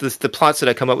doesn't. The plots that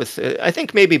I come up with, I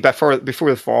think maybe before the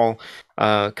fall,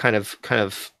 kind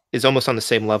of is almost on the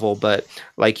same level. But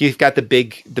like you've got the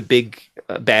big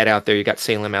bad out there, you got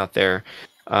Salem out there,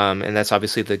 and that's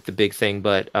obviously the big thing.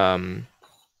 But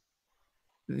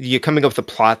you're coming up with a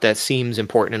plot that seems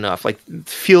important enough, like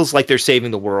feels like they're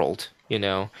saving the world,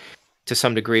 to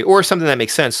some degree, or something that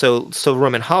makes sense. So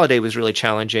Roman Holiday was really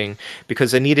challenging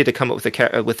because I needed to come up with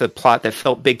a plot that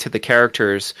felt big to the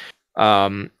characters,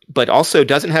 but also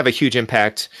doesn't have a huge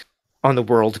impact on the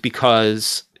world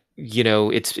because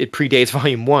it predates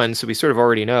Volume 1, so we sort of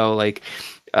already know like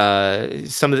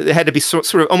some of it had to be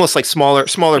sort of almost like smaller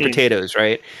potatoes,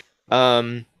 right?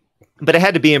 But it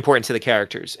had to be important to the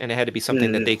characters, and it had to be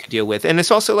something that they could deal with. And it's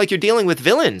also like you're dealing with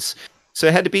villains. So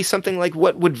it had to be something like,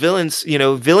 what would villains,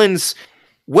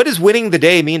 what does winning the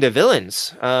day mean to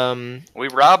villains? We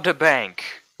robbed a bank.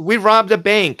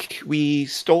 We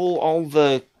stole all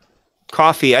the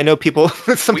coffee. I know people.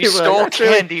 We stole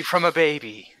candy from a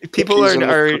baby. People are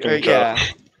yeah.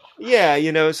 Yeah,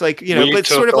 it's like, we but took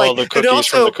sort of all like, the cookies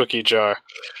from the cookie jar.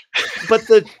 But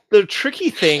the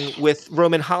tricky thing with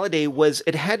Roman Holiday was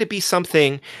it had to be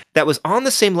something that was on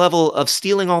the same level of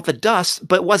stealing all the dust,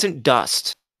 but wasn't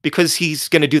dust. Because he's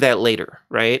going to do that later,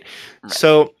 right?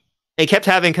 So it kept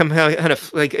having kind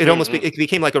of like it almost it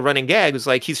became like a running gag. It was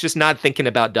like he's just not thinking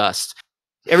about dust.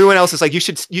 Everyone else is like, you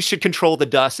should control the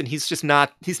dust, and he's just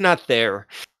not. He's not there.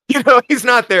 He's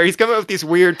not there. He's coming up with these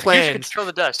weird plans. You should control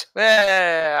the dust.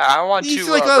 I want he's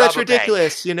to. Like, oh, that's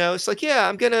ridiculous. Bank. It's like, yeah,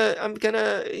 I'm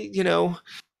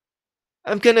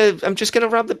just gonna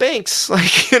rob the banks,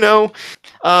 like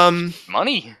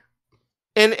money.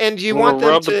 And you want them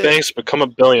rob to the banks, become a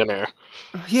billionaire.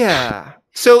 Yeah.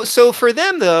 So for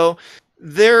them though,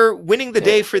 their winning the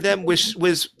day for them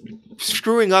was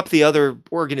screwing up the other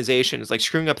organizations, like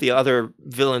screwing up the other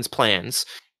villains' plans,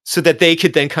 so that they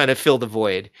could then kind of fill the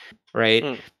void,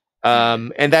 right?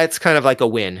 And that's kind of like a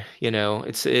win, you know.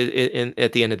 It's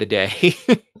at the end of the day.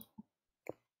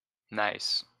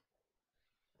 Nice.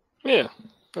 Yeah,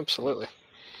 absolutely.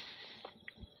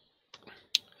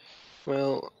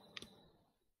 Well,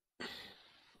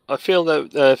 I feel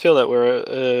that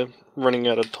we're running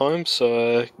out of time,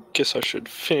 so I guess I should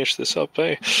finish this up,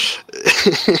 eh?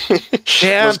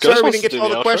 Yeah, I'm Ghost sorry we wants didn't get to all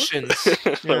the outro? questions.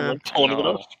 I'm pulling it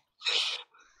No. off.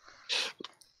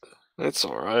 That's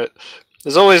all right.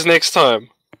 There's always next time.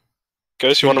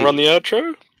 Ghost, you want to run the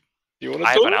outro? You want to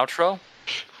I do have an it? outro?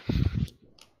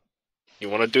 You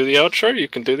want to do the outro? You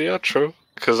can do the outro.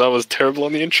 Because I was terrible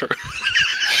on the intro.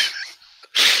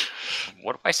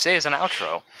 What do I say as an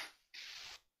outro?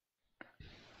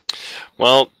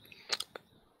 Well,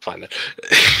 fine then.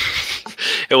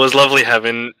 It was lovely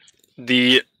having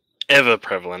the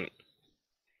ever-prevalent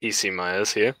E.C.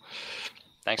 Myers here.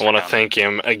 Thanks I for want to coming. thank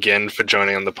him again for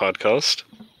joining on the podcast.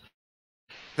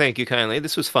 Thank you kindly.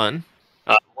 This was fun.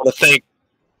 I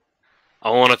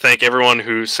want to thank everyone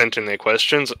who sent in their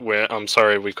questions. I'm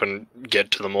sorry we couldn't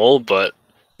get to them all, but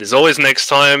there's always next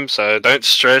time, so don't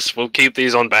stress. We'll keep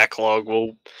these on backlog.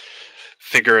 We'll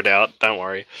figure it out. Don't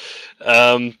worry.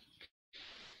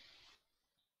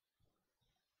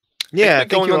 Yeah, they're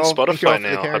going on thank you all Spotify for the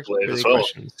now, I believe, for as the well.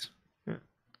 questions.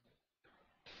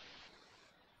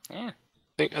 Yeah.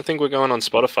 I think we're going on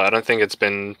Spotify. I don't think it's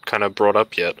been kind of brought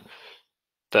up yet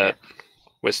that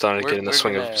we're starting to get in the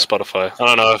swing of Spotify. I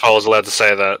don't know if I was allowed to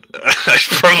say that. I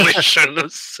probably shouldn't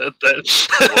have said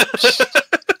that.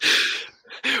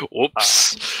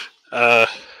 Whoops.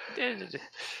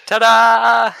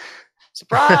 Ta-da!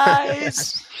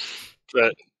 Surprise!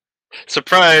 But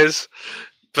surprise.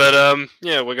 But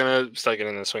yeah, we're gonna start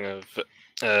getting in the swing of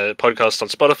podcast on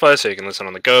Spotify, so you can listen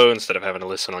on the go instead of having to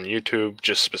listen on YouTube,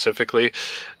 just specifically.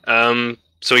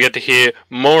 So we get to hear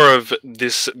more of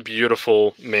this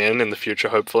beautiful man in the future,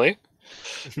 hopefully.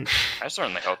 I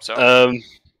certainly hope so.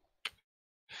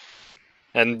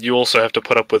 And you also have to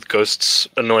put up with Ghost's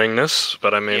annoyingness,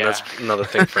 but I mean, Yeah. that's another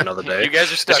thing for another day. You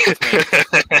guys are stuck with me.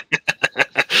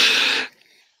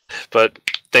 But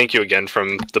thank you again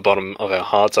from the bottom of our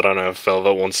hearts. I don't know if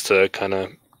Velvet wants to kind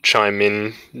of chime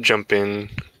in, jump in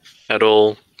at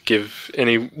all, give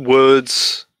any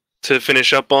words to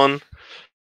finish up on.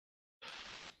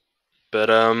 But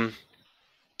other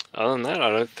than that, I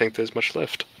don't think there's much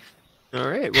left. All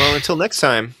right. Well, until next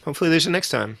time. Hopefully, there's a next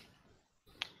time.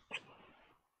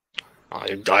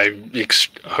 I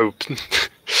hope.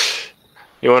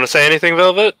 You want to say anything,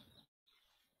 Velvet?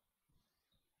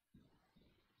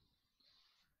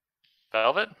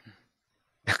 Velvet?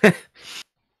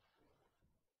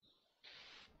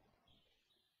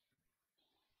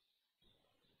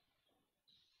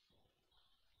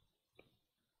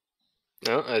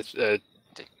 No, I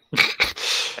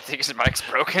think his mic's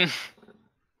broken.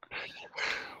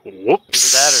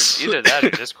 Whoops. Either that or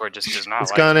Discord just does not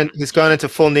He's gone into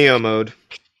full Neo mode.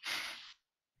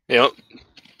 Yep.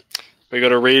 We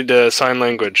gotta read sign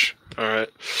language. Alright.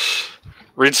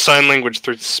 Read sign language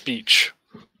through speech.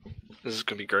 This is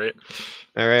gonna be great.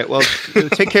 All right. Well,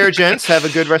 take care, gents. Have a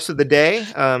good rest of the day.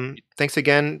 Thanks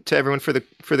again to everyone for the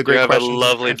great have questions. a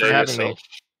lovely and for day having yourself. me.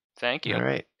 Thank you. All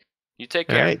right. You take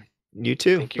All care. right. You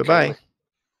too. Thank you Bye-bye.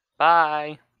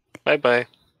 kindly. Bye. Bye-bye.